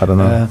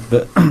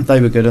 But they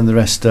were good, and the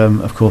rest,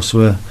 of course,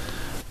 were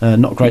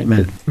not great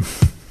men.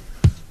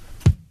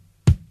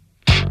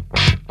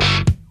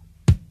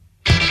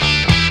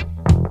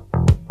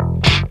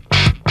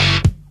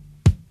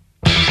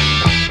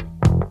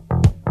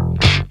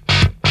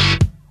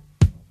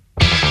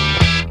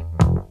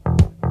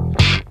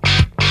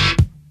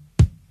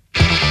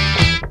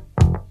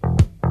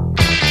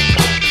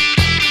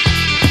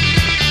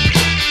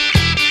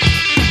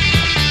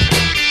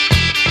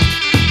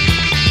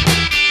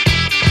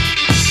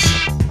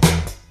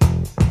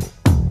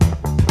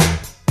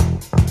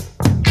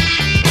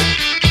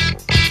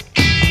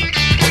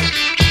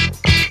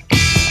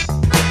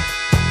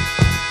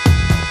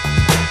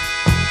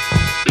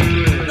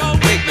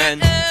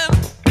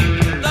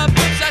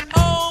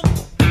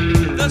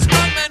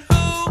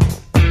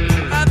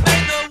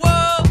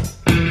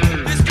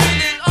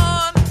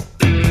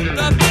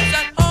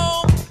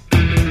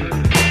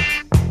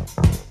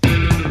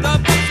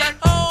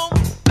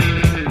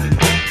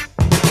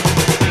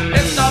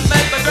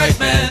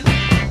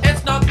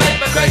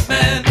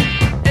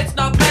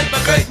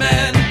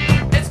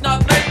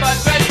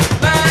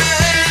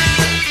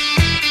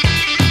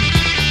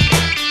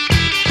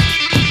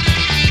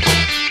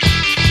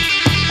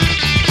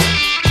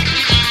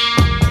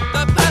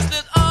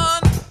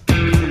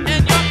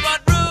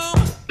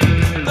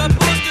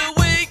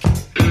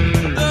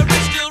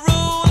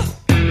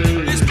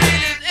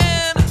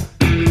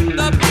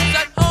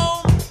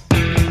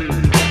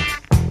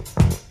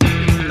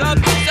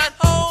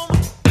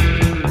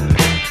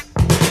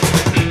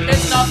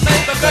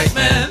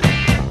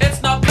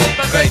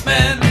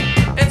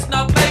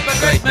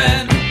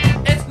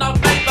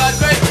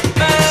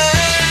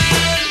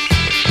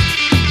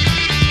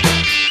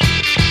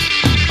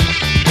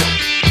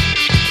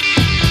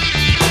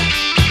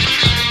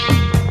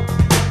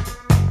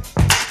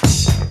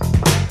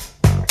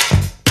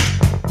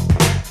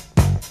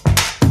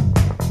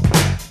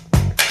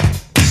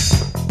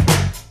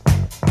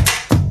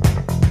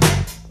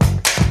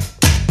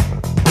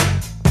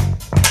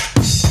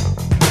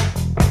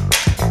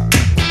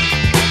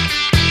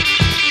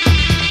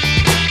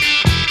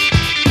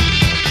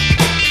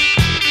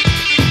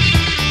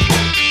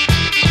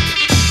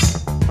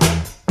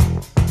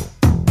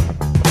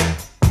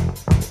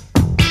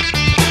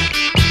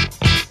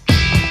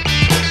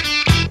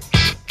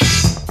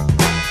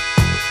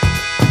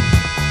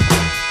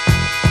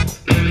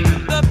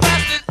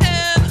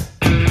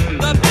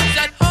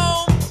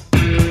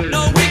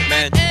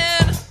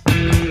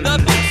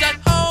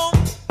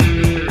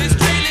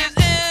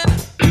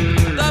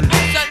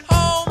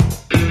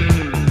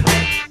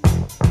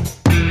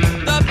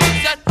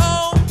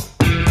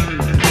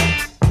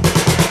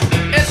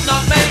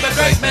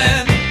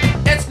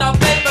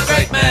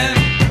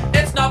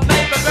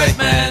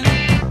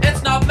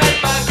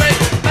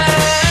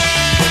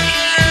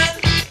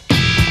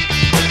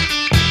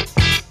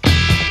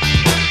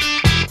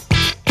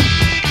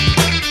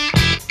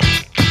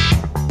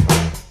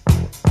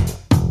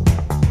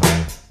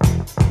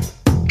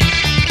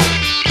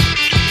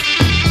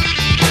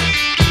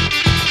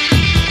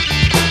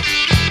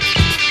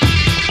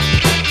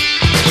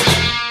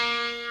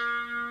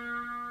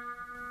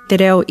 te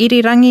reo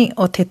irirangi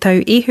o te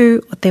tau ihu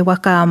o te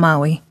waka a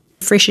Māui.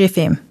 Fresh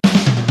FM.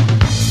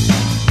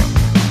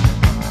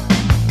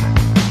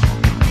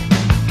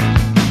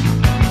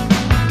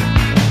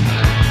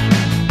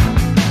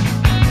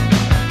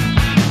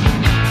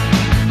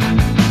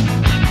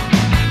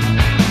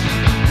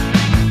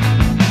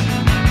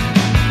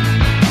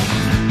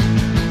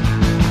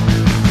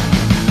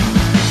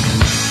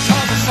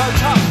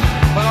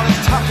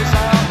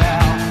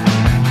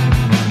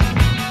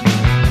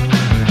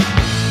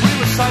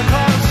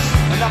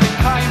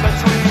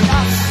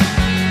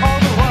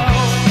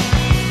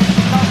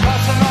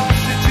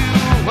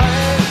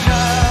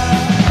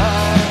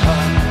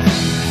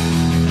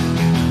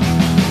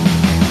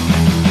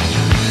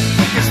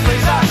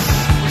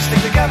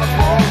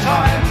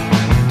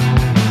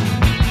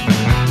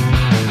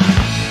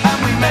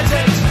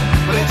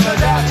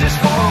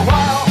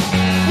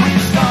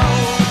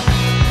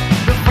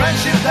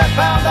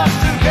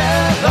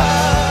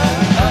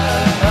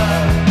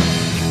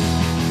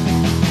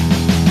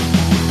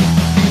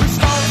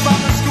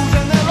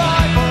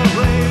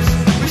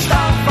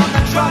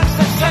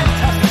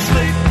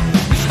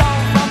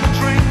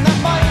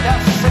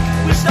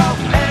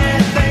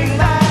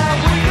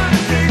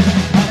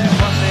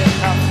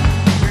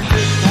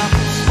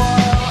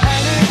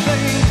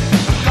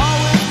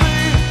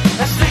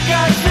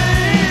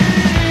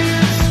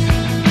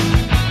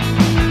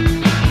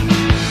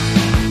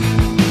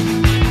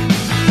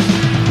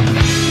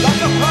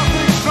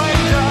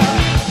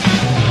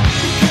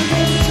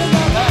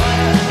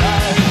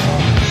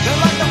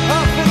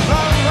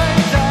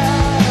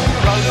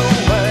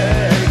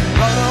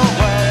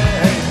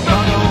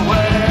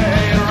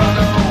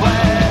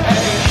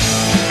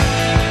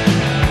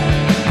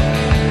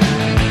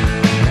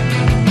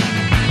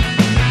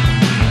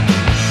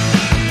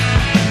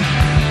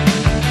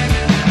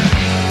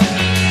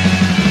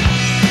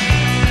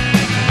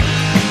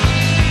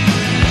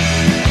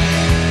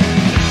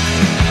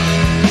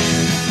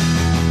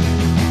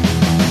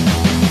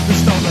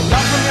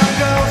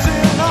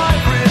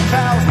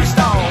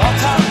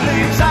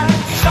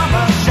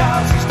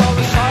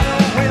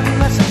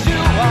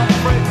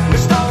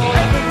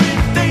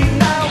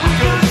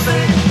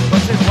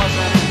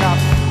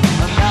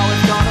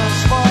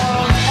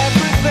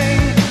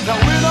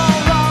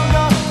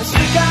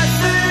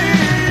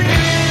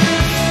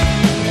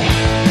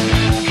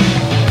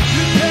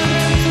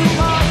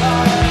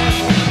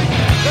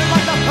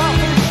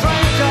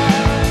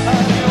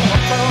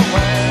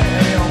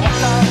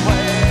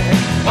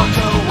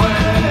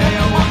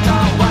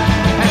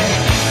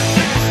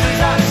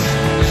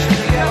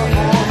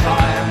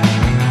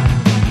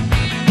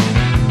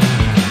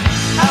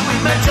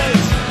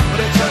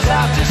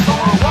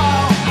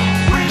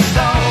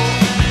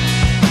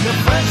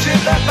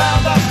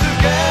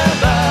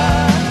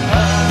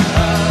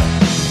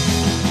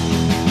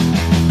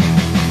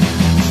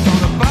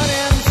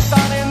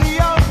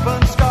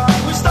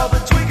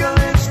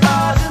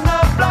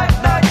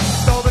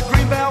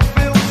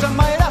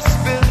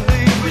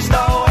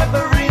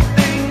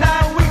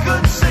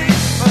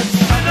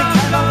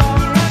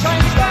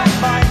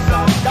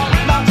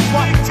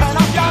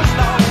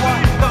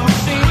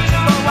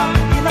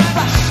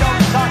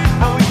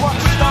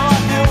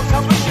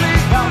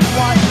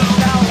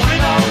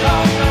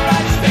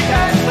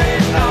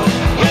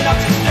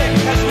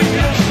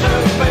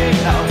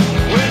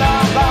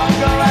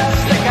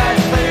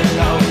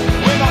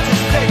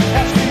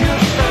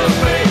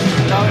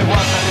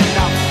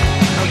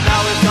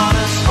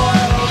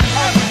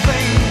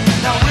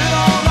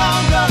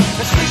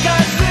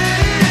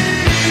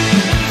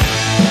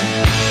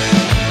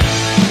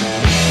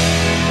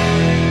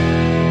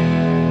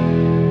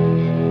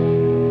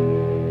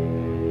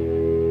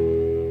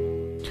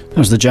 That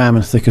was The Jam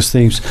and Thick as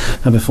Thieves,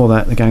 and before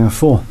that The Gang of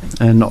Four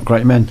and Not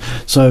Great Men.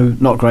 So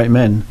Not Great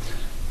Men,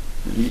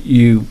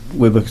 we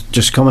were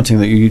just commenting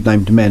that you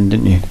named men,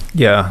 didn't you?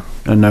 Yeah.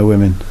 And no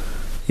women.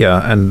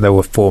 Yeah, and there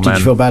were 4 men. Did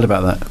you feel bad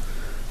about that?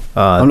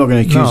 I'm not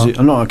going to accuse you.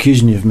 I'm not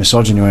accusing you of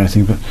misogyny or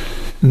anything, but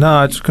no,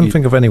 I just couldn't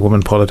think of any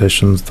women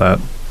politicians that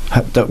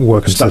were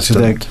consistent. Stuck to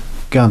their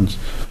guns.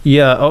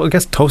 Yeah, I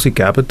guess Tulsi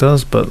Gabbard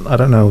does, but I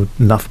don't know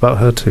enough about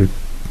her to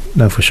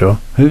know for sure.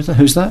 Who's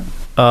that?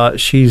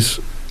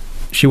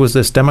 She was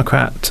this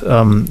Democrat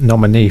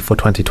nominee for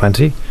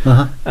 2020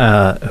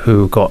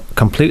 who got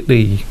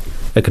completely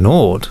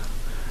ignored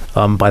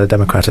by the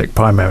Democratic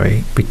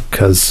primary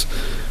because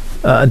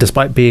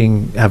despite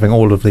having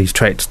all of these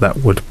traits that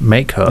would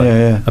make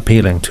her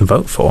appealing to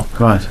vote for.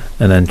 Right.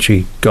 And then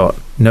she got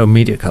no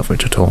media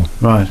coverage at all.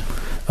 Right.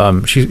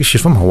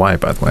 She's from Hawaii,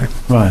 by the way.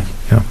 Right.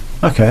 Yeah.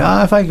 Okay,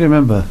 I vaguely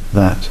remember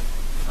that.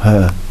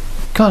 Her.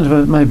 Kind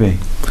of maybe.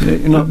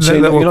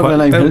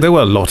 There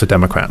were a lot of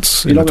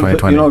Democrats in the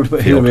 2020. You're not going to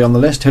put Hillary on the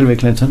list? Hillary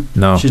Clinton?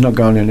 No. She's not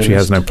going on your list? She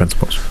has no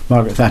principles.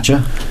 Margaret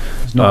Thatcher?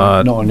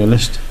 Not on your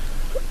list?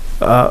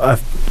 I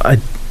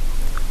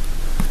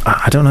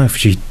don't know if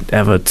she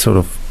ever sort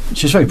of...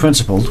 She's very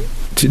principled.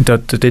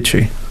 Did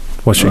she?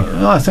 Was she?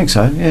 I think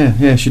so,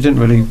 yeah. She didn't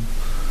really...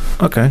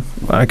 Okay,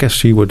 I guess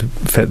she would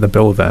fit the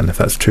bill then, if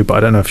that's true. But I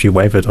don't know if she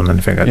wavered on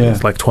anything.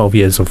 It's like 12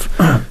 years of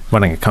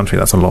running a country.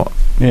 That's a lot.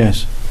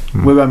 Yes.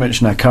 We won't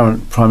mention our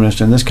current Prime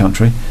Minister in this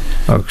country.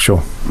 Oh,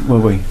 sure.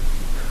 Will we?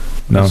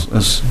 No.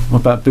 What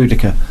about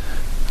Boudica?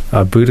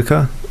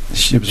 Boudica?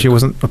 She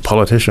wasn't a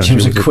politician. She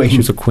was a queen. She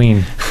was a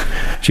queen.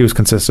 She was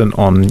consistent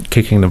on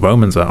kicking the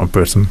Romans out of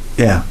Britain.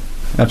 Yeah,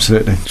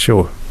 absolutely.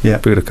 Sure. Yeah.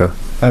 Boudica.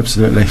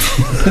 Absolutely.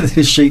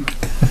 Chic.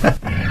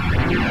 Good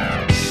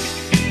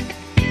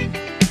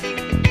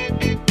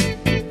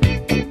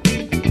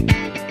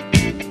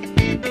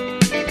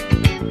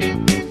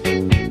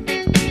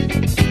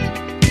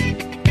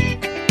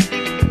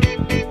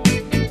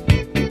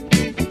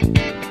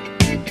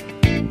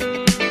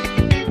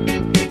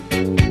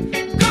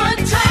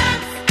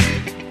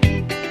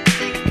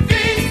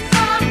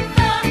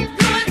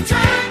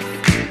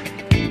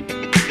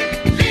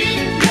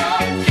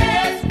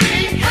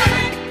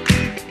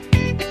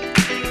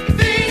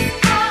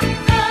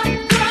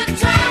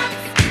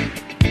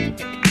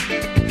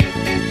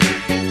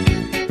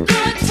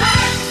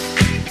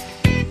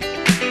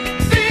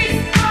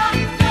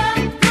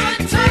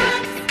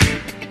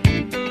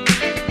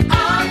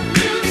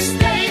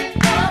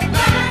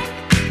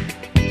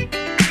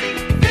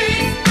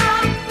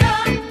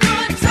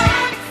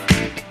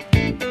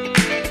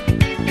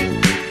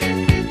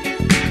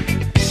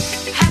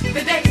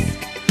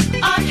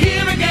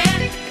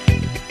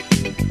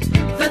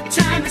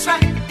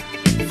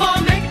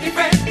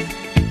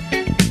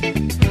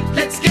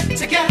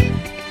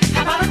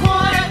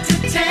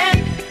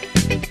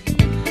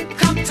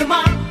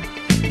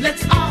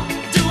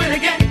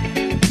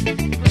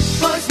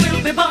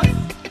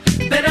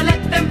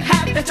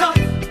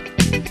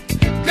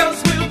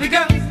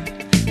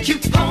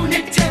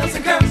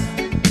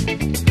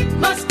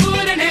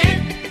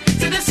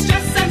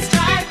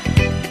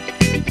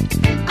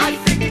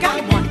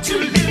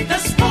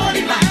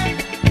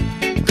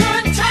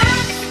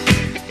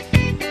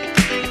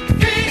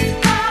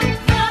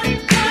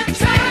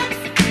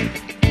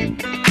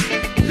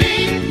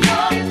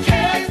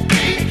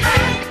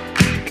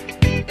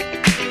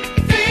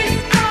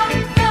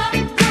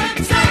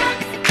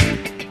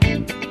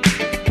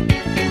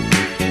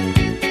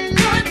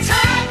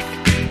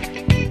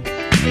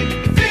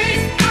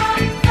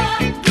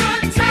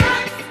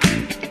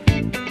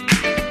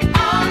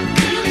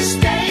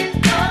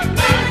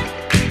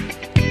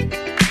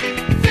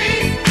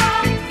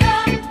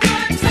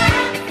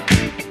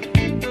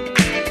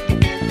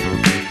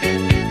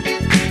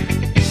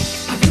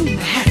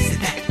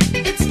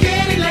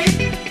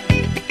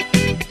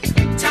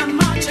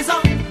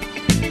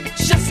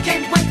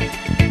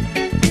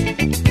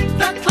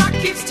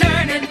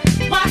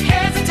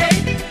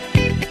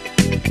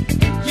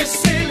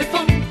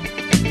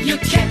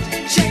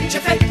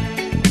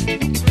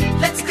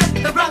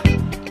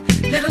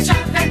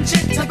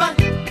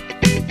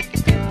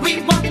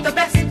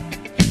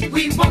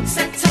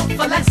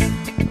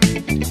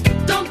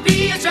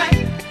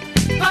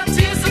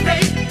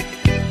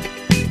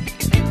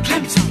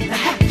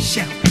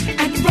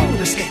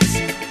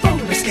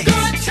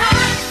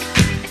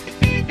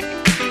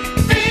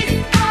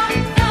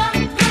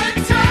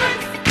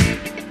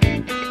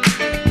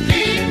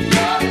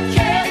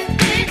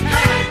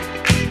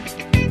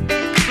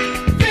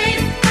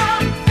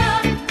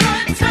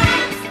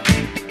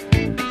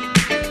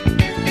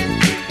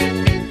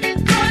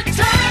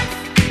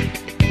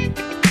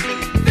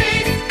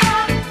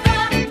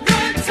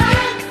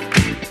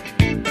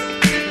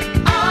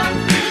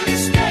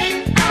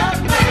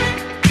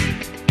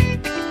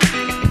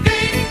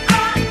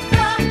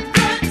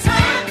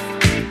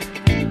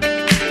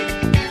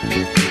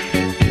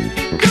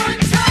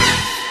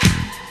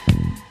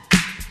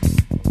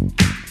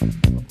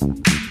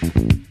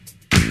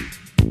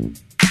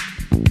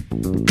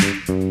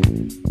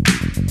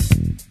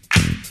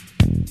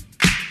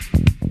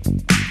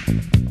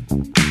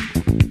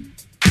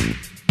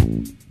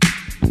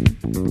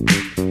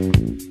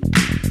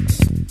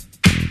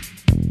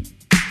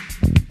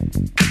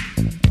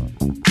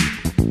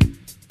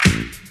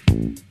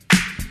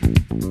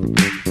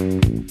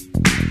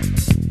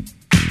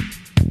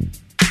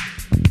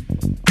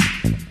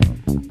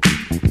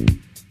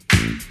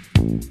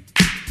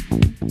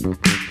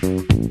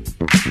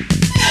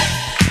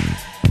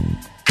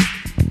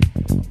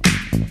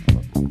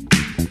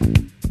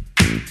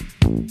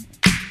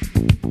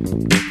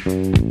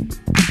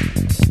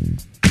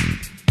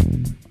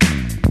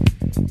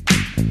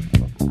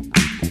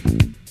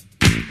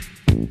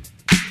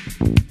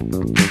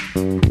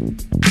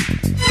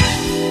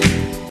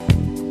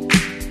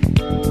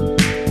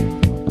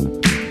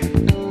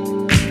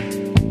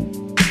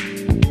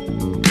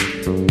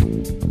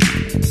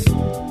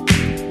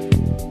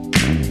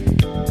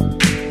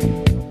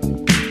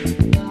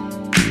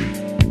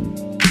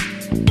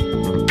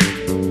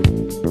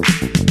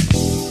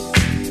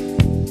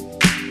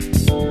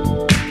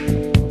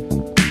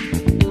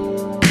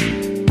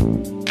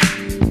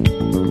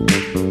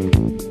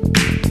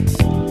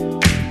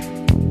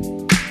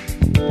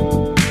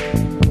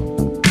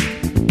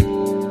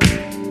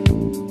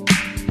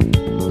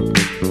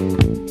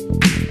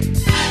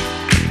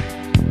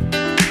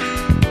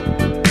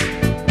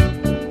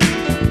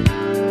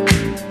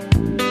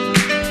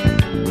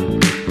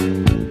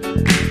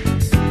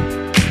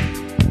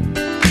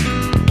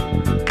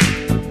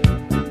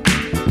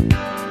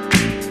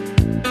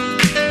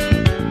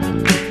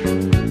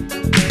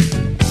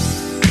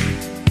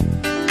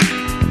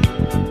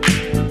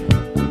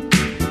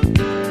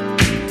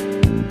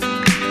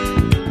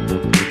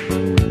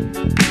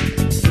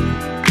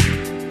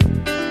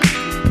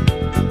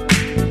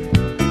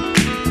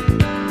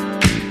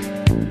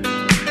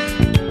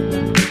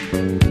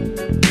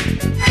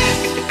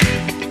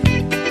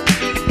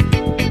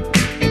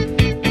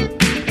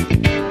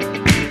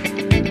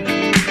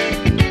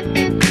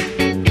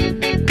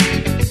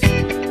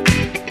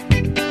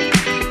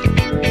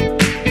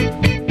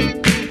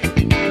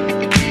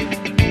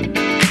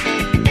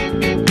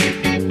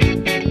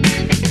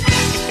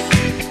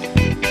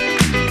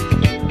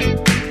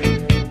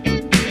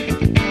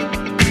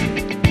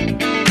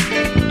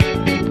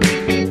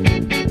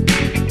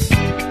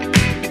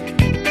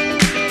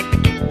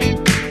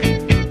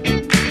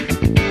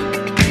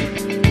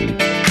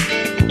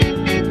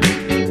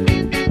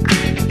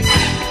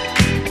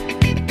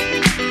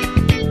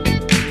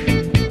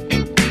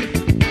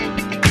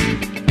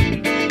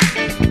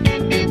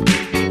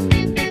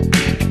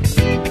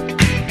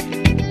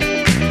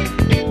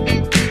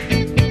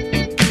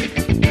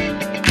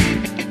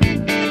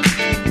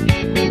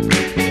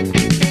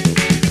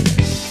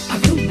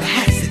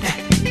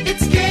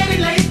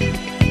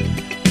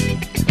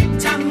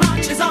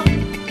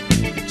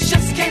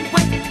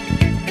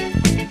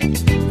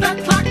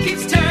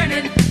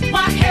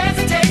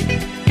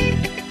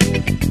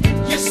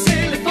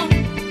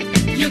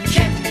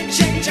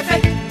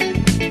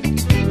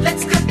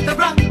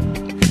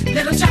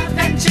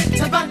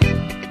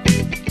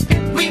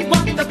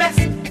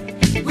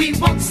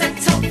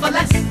for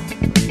less.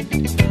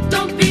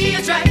 Don't be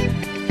a drag,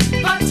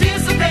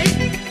 participate.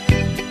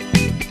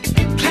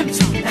 Clamps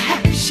on the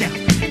half shell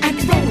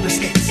and roller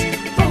skates,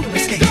 roller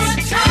skates.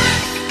 Good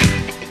time.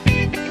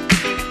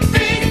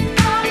 Think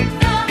of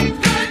the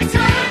good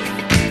time.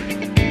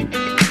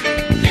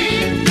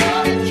 Leave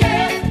your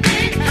cares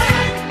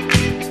behind.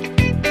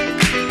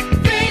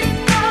 Think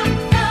of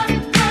the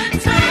good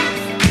time.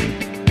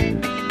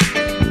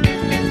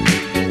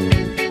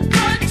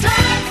 Good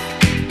time.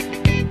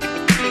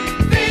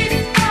 Think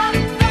of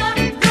the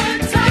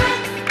good time.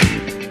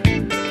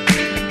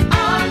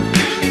 Our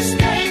new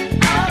state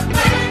of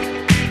mind.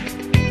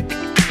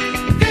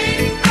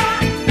 Think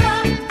of the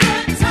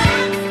good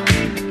time.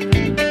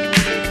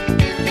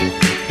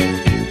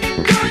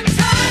 Good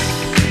time.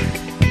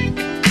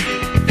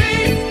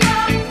 Think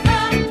of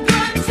the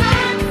good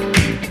time.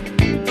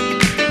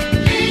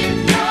 Leave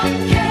your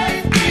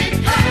cares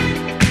behind.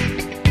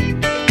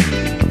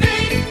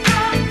 Think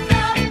of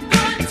the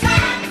good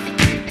time.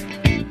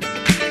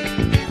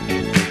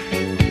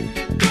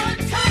 Good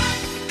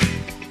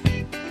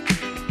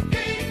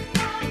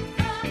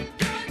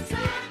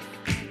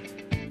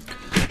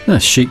time.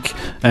 Chic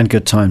and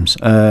good times.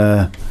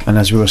 And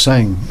as we were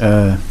saying,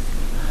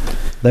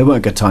 they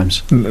weren't good times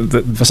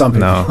for some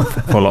people. No,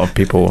 for a lot of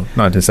people,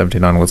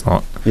 1979 was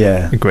not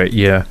a great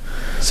year.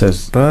 So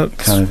it's But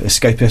kind of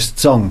escapist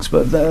songs,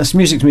 but it's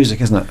music's music,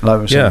 isn't it? Like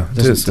we were saying,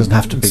 yeah, doesn't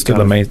have to be it's still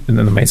kind of an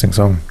amazing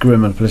song.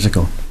 grim and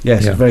political.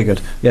 Yes, Yeah. very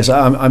good. Yes,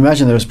 I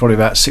imagine there was probably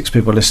about 6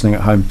 people listening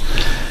at home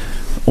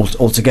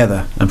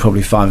altogether, and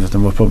probably 5 of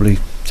them were probably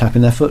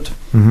tapping their foot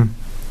Hmm.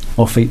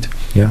 or feet,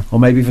 Yeah, or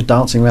maybe even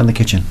dancing around the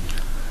kitchen.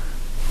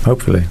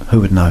 hopefully.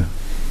 Who would know?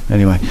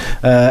 Anyway,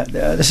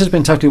 this has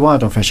been Totally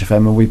Wired on Fresh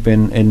FM, and we've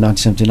been in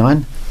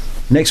 1979.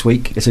 Next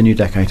week, it's a new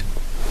decade.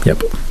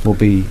 Yep. We'll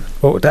be...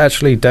 Well,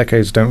 actually,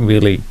 decades don't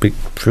really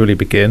truly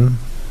begin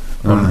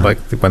on like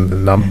when the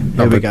Here we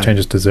number go.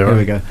 changes to Here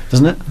we 0. go.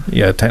 Doesn't it?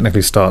 Yeah, it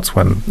technically starts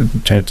when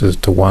it changes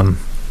to 1.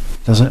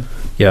 Does it?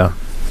 Yeah,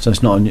 So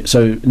it's not a new, so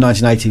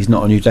 1980 is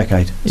not a new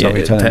decade. Is that what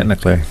you're telling me?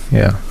 technically.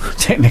 Yeah,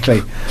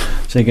 Technically.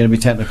 So you're going to be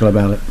technical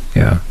about it.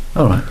 yeah.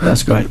 All right,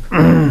 that's great.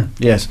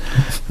 Yes.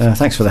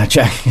 Thanks for that,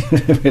 Jack.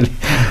 Really,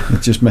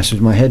 it just messes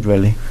with my head,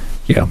 really.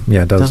 Yeah, it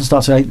It does. doesn't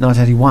start till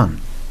 1981.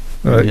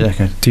 Uh, New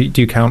decade. do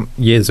you count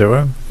year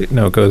 0?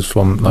 No, it goes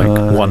from like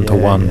 1 to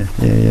 1.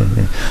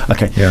 Yeah.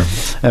 Okay. Yeah,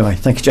 Anyway,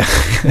 thank you, Jack.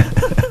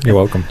 you're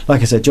welcome.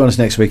 Like I said, join us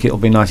next week. It'll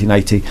be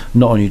 1980,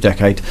 not a new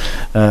decade.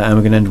 And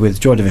we're going to end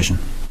with Joy Division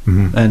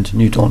Hmm. and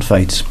New Dawn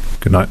Fades.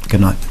 Good night. Good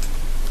night.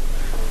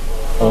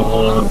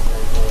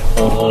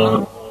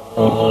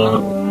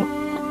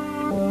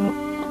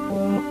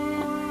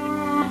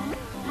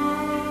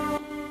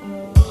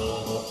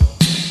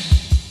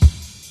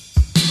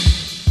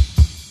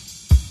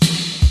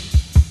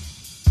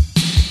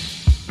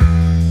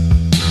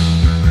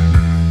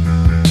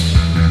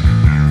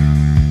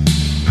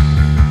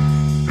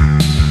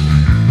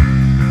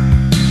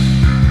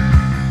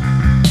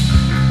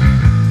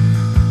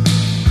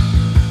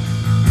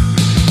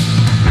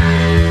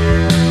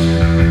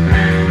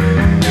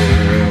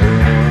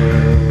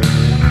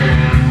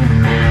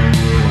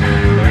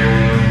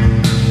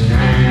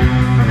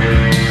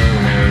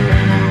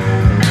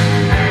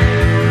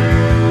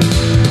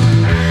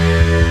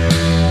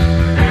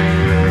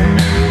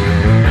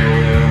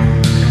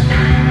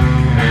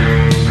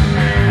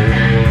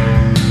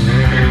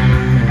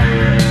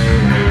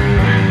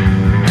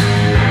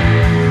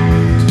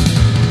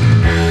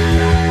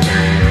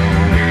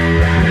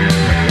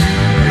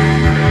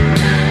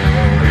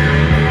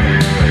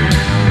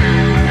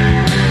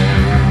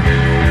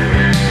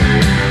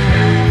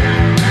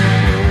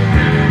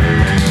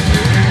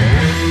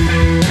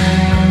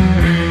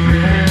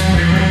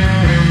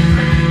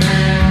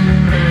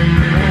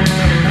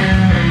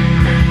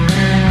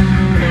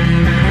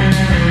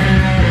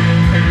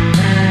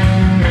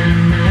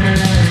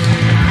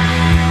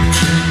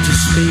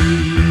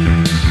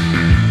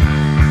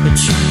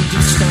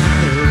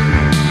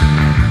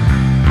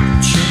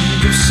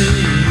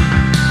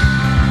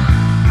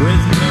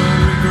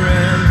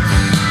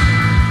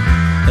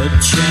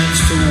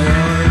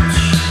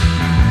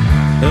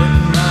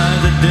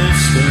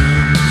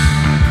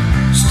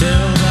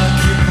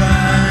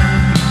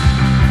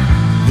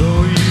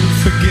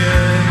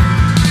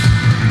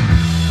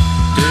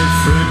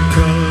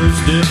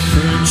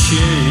 different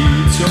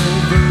shades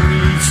over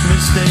each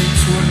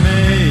mistakes were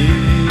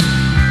made.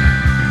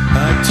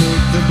 I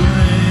took the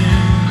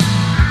blame.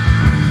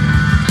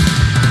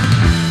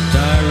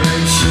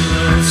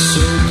 Directionless,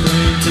 so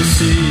plain to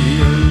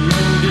see. A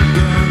loaded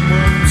gun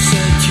won't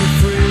set you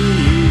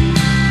free.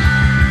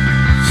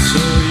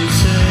 So you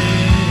say.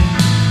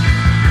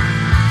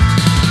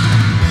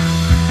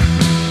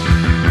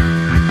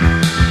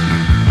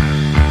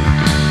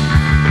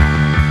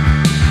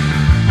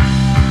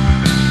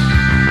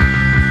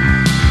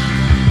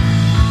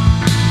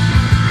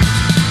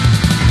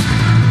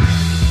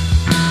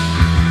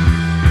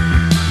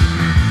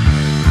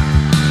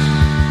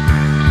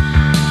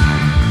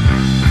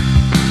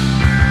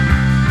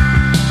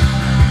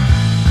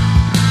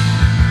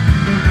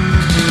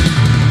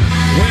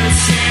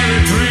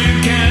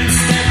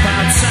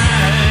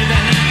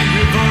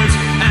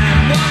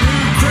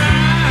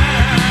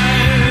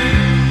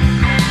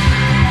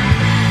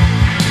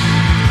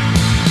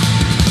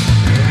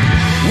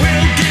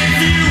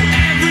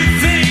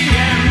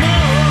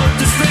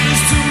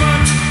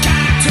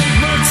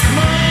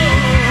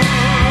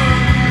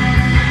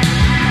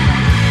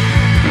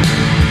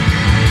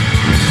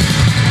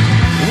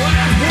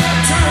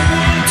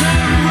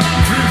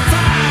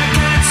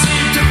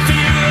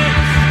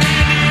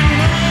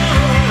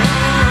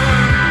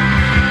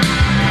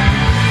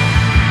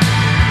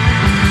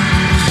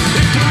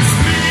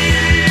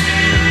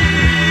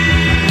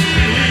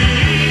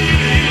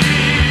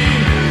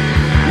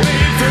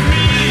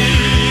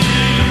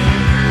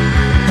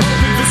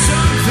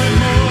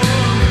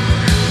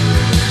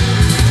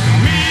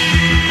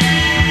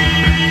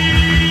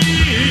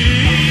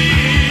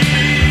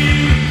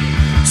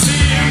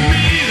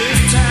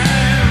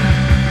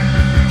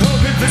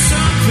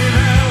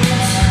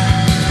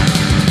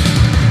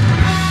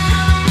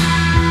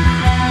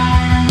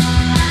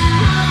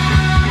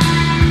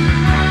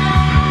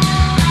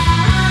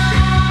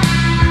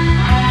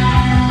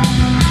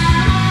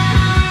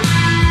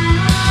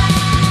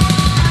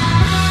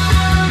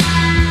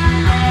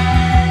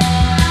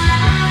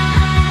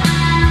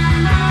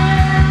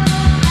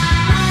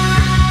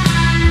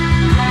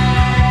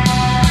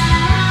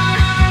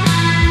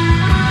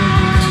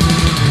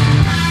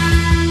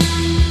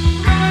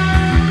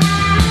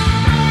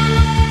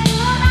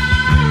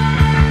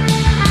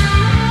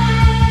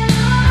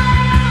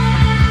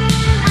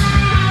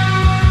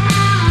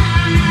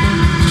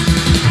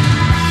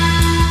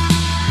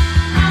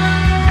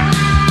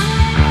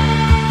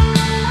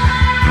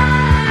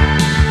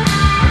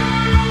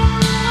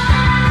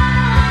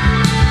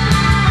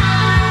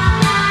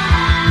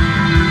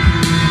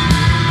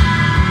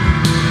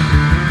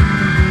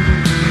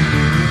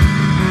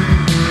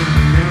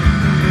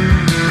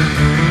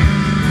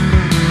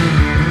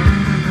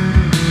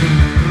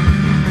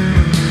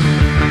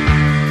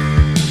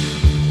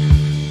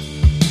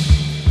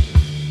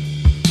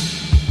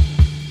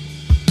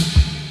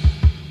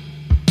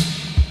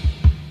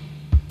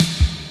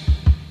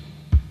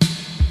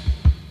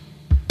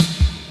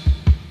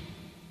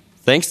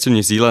 Thanks to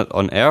New Zealand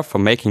On Air for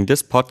making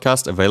this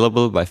podcast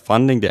available by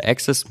funding the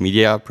Access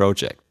Media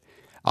project.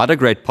 Other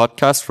great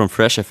podcasts from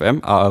Fresh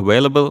FM are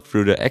available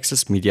through the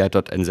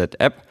accessmedia.nz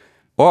app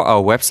or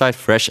our website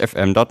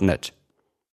freshfm.net.